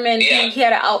 And Letterman, he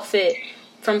had an outfit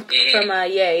from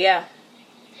yeah.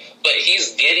 But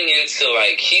he's getting into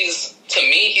like, to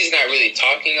me, he's not really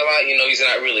talking a lot. You know, he's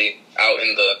not really out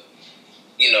in the,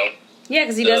 you know. Yeah,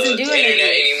 because he doesn't do the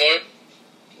internet anymore.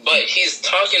 But he's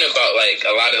talking about like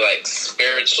a lot of like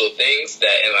spiritual things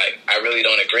and like I really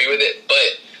don't agree with it.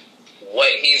 But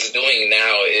what he's doing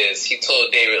now is he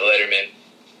told David Letterman,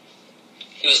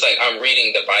 he was like, I'm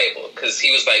reading the Bible. Because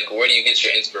he was like, where do you get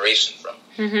your inspiration from?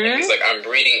 Mm-hmm. And he's like, I'm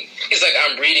reading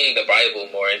the Bible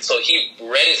more. And so he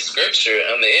read his scripture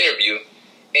on the interview.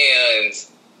 And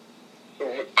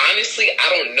honestly, I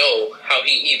don't know how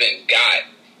he even got,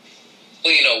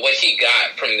 what he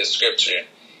got from the scripture.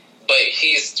 But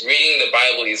he's reading the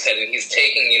Bible, he said, and he's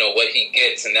taking, what he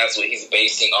gets, and that's what he's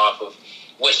basing off of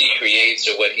what he creates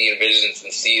or what he envisions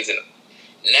and sees. And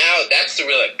now that's the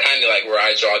real kind of like where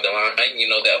I draw the line,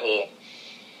 that whole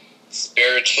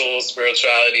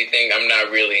spirituality thing. I'm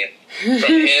not really from him.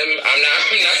 I'm not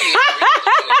really get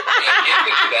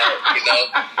into that,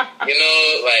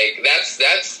 like that's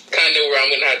kind of where I'm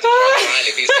gonna have to draw the line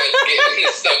if he starts getting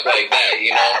stuff like that,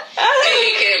 He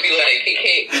can't be like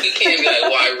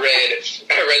well, I read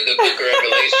the book of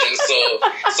Revelation, so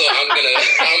I'm gonna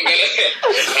start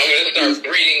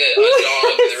breeding a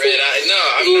dog with red eye. No,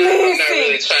 I'm not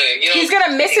really trying to. He's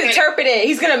gonna misinterpret it.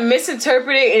 He's gonna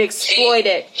misinterpret it and exploit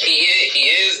it. He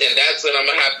is, and that's when I'm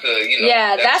gonna have to.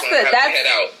 Yeah, that's head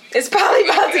out. It's probably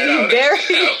about to get very.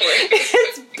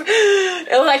 It's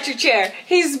electric chair.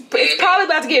 It's probably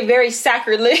about to get very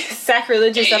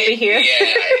sacrilegious up in here. Yeah,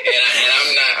 and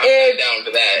I'm not down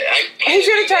for that. He's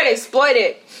gonna try to exploit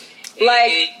it.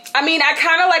 Like, I mean, I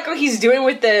kind of like what he's doing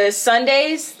with the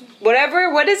Sundays.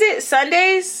 Whatever. What is it?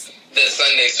 Sundays. The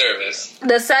Sunday service.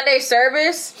 The Sunday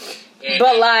service,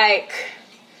 but like,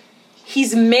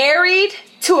 he's married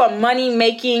to a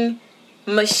money-making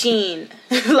machine.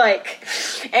 Like,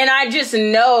 and I just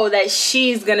know that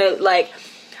she's gonna, like,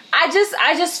 I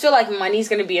just feel like money's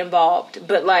gonna be involved,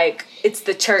 but like, it's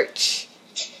the church.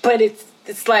 But it's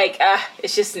like,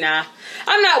 it's just nah.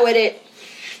 I'm not with it.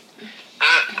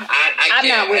 I'm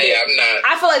not with it. I'm not.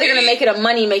 I feel like they're gonna make it a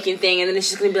money-making thing, and then it's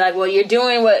just gonna be like, well, you're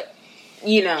doing what, Well,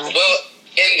 in the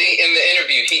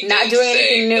interview, he not doing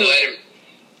anything new.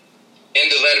 In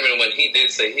the Letterman, when he did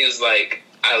say, he was like,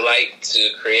 I like to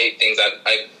create things.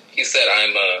 He said,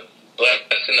 I'm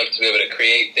blessed enough to be able to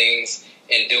create things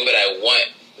and do what I want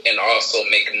and also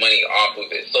make money off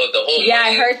of it. So the whole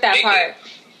I heard that part.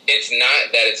 It's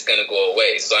not that it's going to go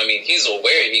away. So, I mean, he's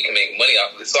aware he can make money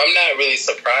off of it. So I'm not really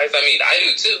surprised. I mean, I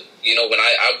do too. When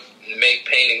I make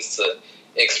paintings to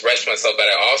express myself, but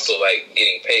I also like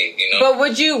getting paid, But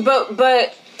would you,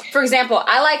 but for example,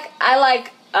 I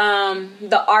like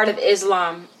the art of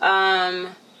Islam.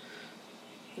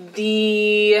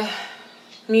 The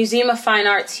Museum of Fine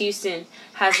Arts Houston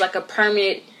has like a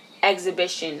permanent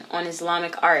exhibition on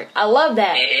Islamic art. I love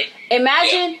that.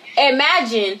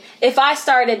 Imagine if I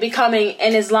started becoming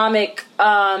an Islamic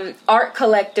art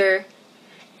collector,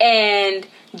 and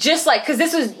just like, because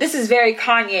this is very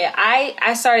Kanye.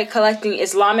 I started collecting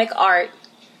Islamic art,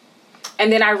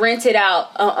 and then I rented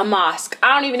out a mosque.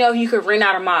 I don't even know if you could rent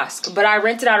out a mosque, but I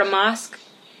rented out a mosque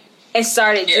and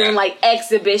started doing like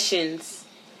exhibitions.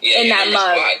 Yeah, in that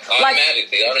mug,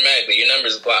 automatically, your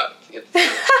number's blocked.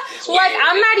 It's like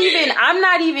I'm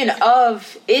not even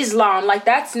of Islam. Like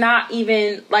that's not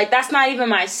even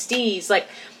my steez. Like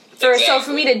so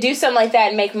for me to do something like that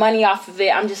and make money off of it,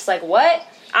 I'm just like, what?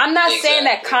 I'm not saying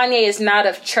that Kanye is not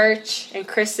of church and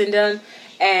Christendom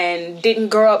and didn't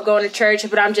grow up going to church,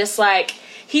 but I'm just like,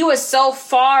 he was so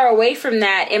far away from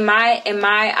that in my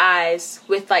eyes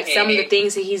with like some of the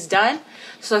things that he's done.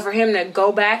 So for him to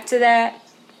go back to that,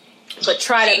 but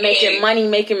try to make a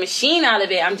money-making machine out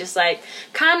of it, I'm just like,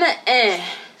 kind of. Now,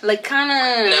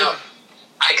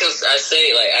 I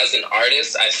say, like, as an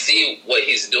artist, I see what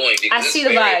he's doing. Because I see the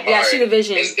vibe. I see the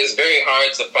vision. It's very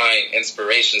hard to find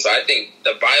inspiration. So I think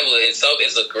the Bible itself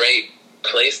is a great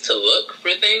place to look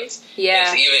for things. Yeah.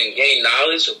 And to even gain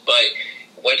knowledge. But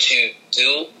what you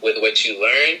do with what you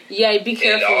learn. Yeah, be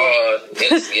careful. You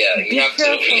need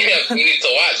to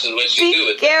watch what you do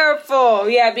with it. Be careful.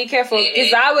 Yeah, be careful.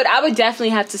 Because I would definitely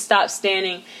have to stop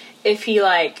standing if he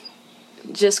like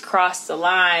just crossed the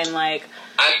line. Like,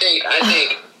 I think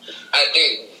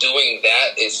doing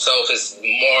that itself is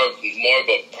more of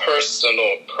a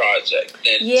personal project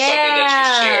than something that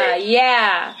you share.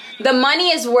 Yeah. The money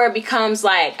is where it becomes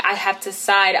like, I have to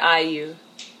side eye you.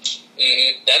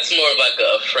 That's more of like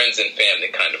a friends and family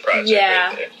kind of project. Yeah,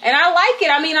 right there. And I like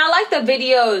it. I mean, I like the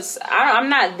videos. I'm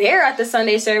not there at the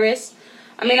Sunday service.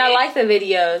 I mean, I like the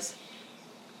videos.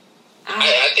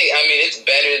 I think it's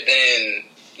better than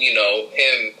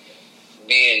him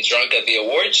being drunk at the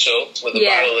award show with a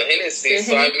bottle of Hennessy.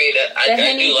 So I mean,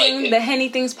 I do like it. The Henny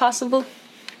thing's possible.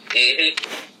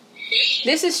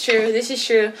 This is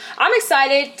true. I'm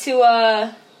excited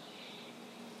to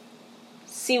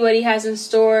see what he has in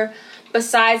store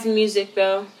besides music,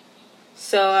 though.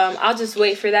 So I'll just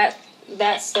wait for that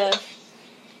stuff.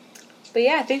 But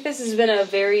yeah, I think this has been a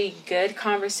very good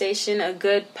conversation, a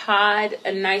good pod,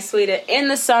 a nice way to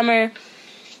end the summer.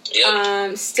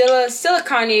 Yep. Still a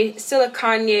Kanye.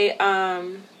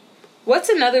 What's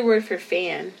another word for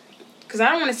fan? Because I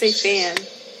don't want to say fan.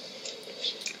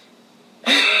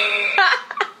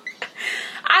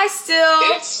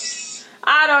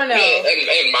 I don't know.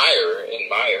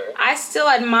 Admire. I still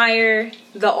admire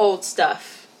the old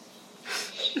stuff.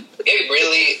 It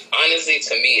really, honestly,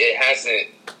 to me, it hasn't,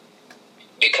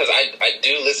 because I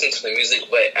do listen to the music,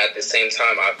 but at the same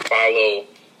time, I follow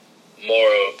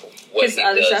more of what His he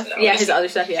other does stuff? now. Yeah, his other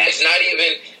stuff, yeah. It's not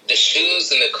even the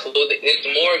shoes and the clothing. It's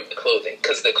more of the clothing,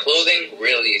 because the clothing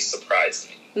really surprised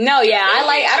me. No, yeah,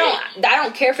 I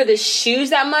don't care for the shoes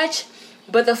that much,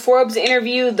 but the Forbes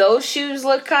interview, those shoes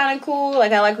look kind of cool.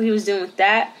 Like, I like what he was doing with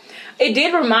that. It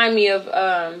did remind me of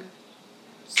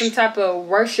some type of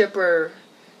worship or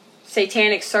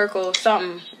satanic circle,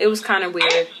 something. It was kind of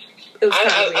weird. I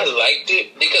liked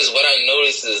it because what I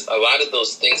noticed is a lot of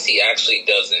those things he actually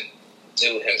doesn't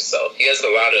do himself. He has a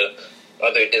lot of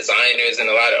other designers and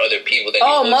a lot of other people that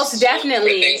he most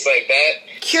definitely for things like that.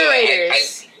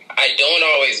 Curators. So I don't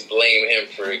always blame him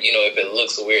for, if it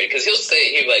looks weird, because he'll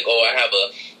be like, oh, I have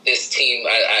this team.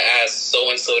 I asked so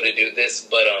and so to do this,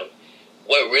 but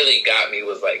what really got me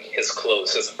was like his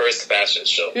clothes, his first fashion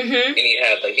show, and he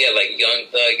had Young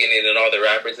Thug in it and all the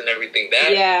rappers and everything.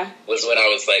 That was when I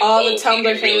was like, all the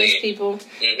Tumblr famous people.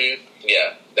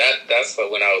 Yeah, that's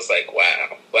when I was like,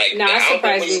 wow. Like, the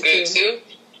album was good too.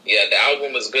 Yeah, the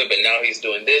album was good, but now he's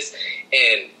doing this,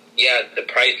 and yeah, the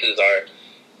prices are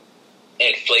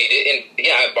inflated, and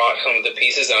yeah, I bought some of the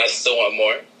pieces, and I still want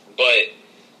more, but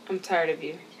I'm tired of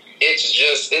you. It's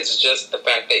just the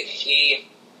fact that he,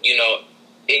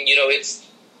 it's,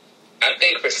 I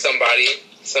think for somebody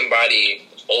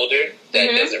older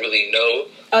that doesn't really know.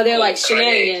 Oh, they're like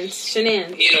shenanigans. You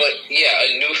know what? Yeah,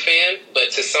 a new fan,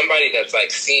 but to somebody that's like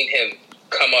seen him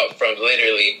come up from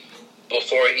literally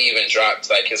before he even dropped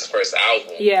like his first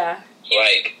album. Yeah.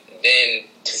 Like, then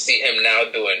to see him now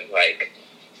doing like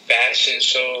fashion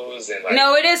shows and like.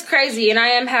 No, it is crazy, and I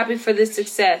am happy for this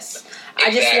success. Exactly.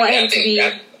 I just want him to be.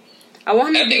 I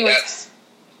want him to be more.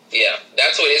 Yeah,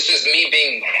 that's what, it's just me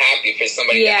being happy for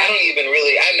somebody that I've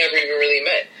never even really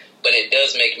met. But it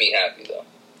does make me happy, though.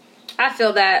 I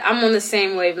feel that. I'm on the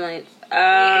same wavelength.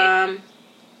 Yeah,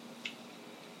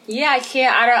 I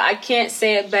can't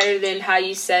say it better than how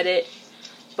you said it.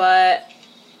 But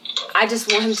I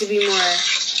just want him to be more,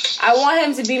 I want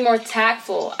him to be more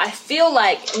tactful. I feel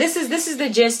like, this is the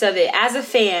gist of it. As a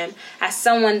fan, as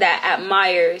someone that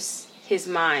admires his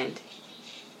mind.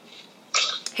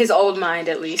 His old mind,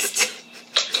 at least.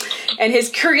 And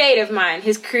his creative mind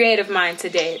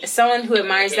today. As someone who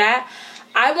admires that,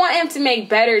 I want him to make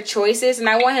better choices, and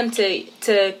I want him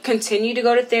to continue to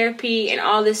go to therapy and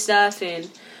all this stuff,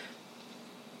 and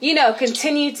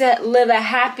continue to live a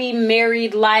happy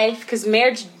married life, because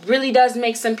marriage really does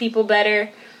make some people better.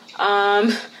 I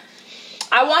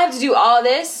want him to do all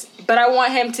this, but I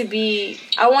want him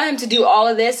to do all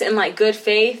of this in like good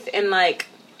faith and like,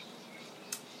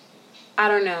 I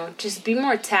don't know, just be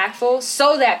more tactful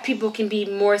so that people can be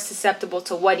more susceptible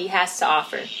to what he has to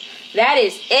offer. That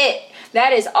is it.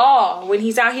 That is all. When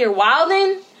he's out here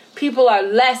wilding, people are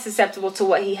less susceptible to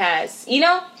what he has,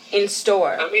 in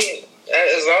store. I mean,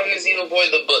 as long as you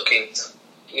avoid the bookings,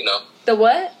 The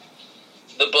what?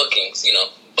 The bookings,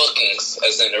 bookings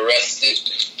as in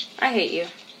arrested. I hate you.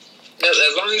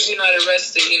 As long as you're not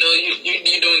arrested,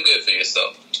 you're doing good for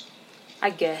yourself.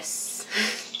 I guess.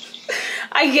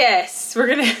 We're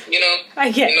gonna.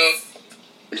 I guess.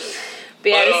 But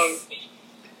yeah,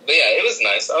 it was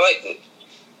nice. I liked it.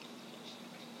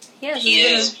 Yeah, he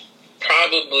is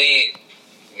probably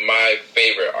my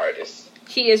favorite artist.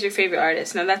 He is your favorite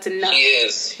artist. No, that's enough. He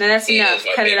is. No, that's enough.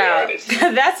 Cut it out.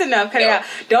 That's enough. Cut it out.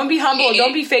 Don't be humble.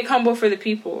 Don't be fake humble for the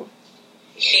people.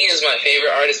 He is my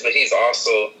favorite artist, but he's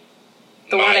also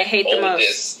the one I hate the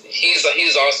most.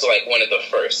 He's also like one of the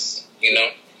first.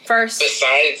 First.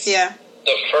 Besides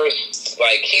the first,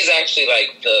 like, he's actually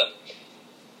like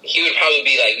he would probably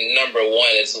be like number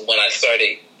one is when I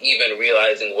started even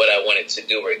realizing what I wanted to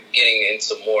do or getting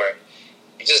into more,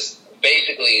 just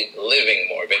basically living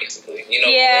more, basically.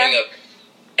 Growing up,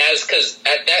 because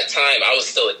at that time I was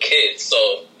still a kid,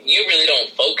 so you really don't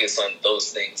focus on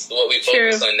those things. What we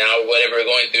focus on now, whatever we're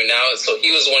going through now, so he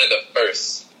was one of the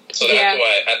first. So that's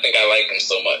why I think I like him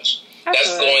so much.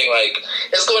 It's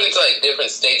going into like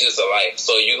different stages of life.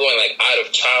 So you're going like out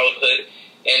of childhood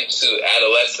into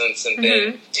adolescence and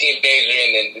then teenager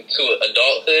and then to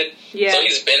adulthood. Yeah. So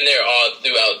he's been there all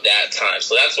throughout that time.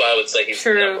 So that's why I would say he's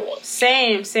number one.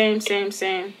 Same.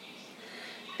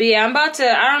 But yeah, I'm about to.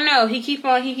 I don't know. He keep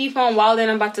on wilding.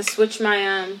 I'm about to switch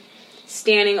my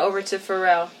standing over to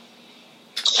Pharrell.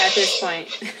 At this point.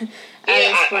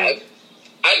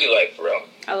 I do like Pharrell.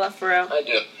 I love Pharrell. I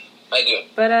do.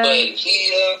 But he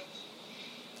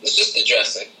it's just the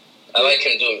dressing. I like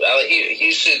him doing.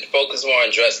 He should focus more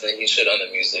on dressing than he should on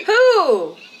the music.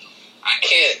 Who? I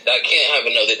can't have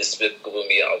another Despicable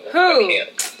Me album. Who? I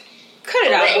can't. Cut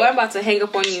it out, boy. I'm about to hang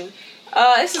up on you.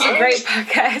 This is a great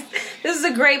podcast. This is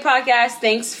a great podcast.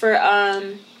 Thanks for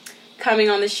coming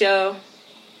on the show.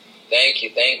 Thank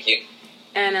you.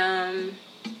 And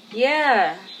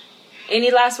yeah.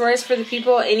 Any last words for the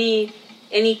people? Any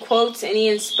quotes? Any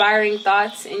inspiring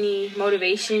thoughts? Any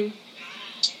motivation?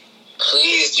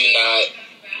 Please do not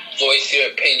voice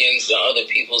your opinions on other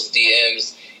people's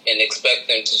DMs and expect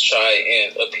them to try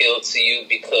and appeal to you,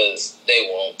 because they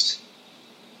won't.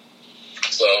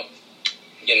 So,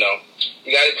 you got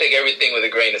to take everything with a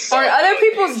grain of salt. On other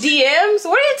people's DMs?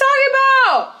 What are you talking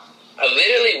about?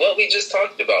 Literally what we just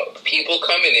talked about. People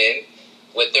coming in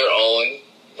with their own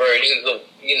versions of,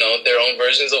 their own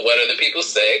versions of what other people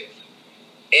say,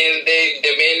 and they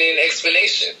demand an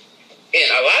explanation. And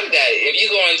a lot of that, if you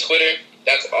go on Twitter,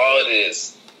 that's all it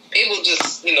is. People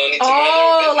just, need to mind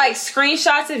their business. Like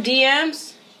screenshots of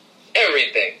DMs?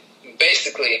 Everything.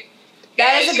 Basically.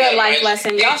 That is a good life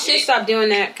lesson. Y'all should stop doing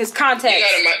that, because context.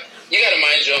 You gotta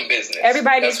mind your own business.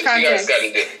 Everybody needs context. That's what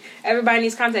you guys gotta do. Everybody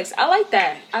needs context. I like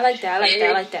that.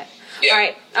 Yeah. All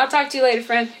right. I'll talk to you later,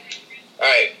 friend. All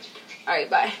right,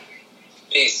 bye.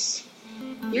 Peace.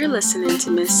 You're listening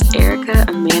to Miss Erica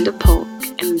Amanda Polk,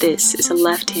 and this is a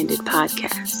left-handed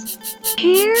podcast.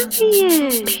 Period.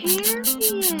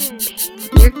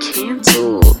 You're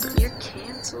canceled.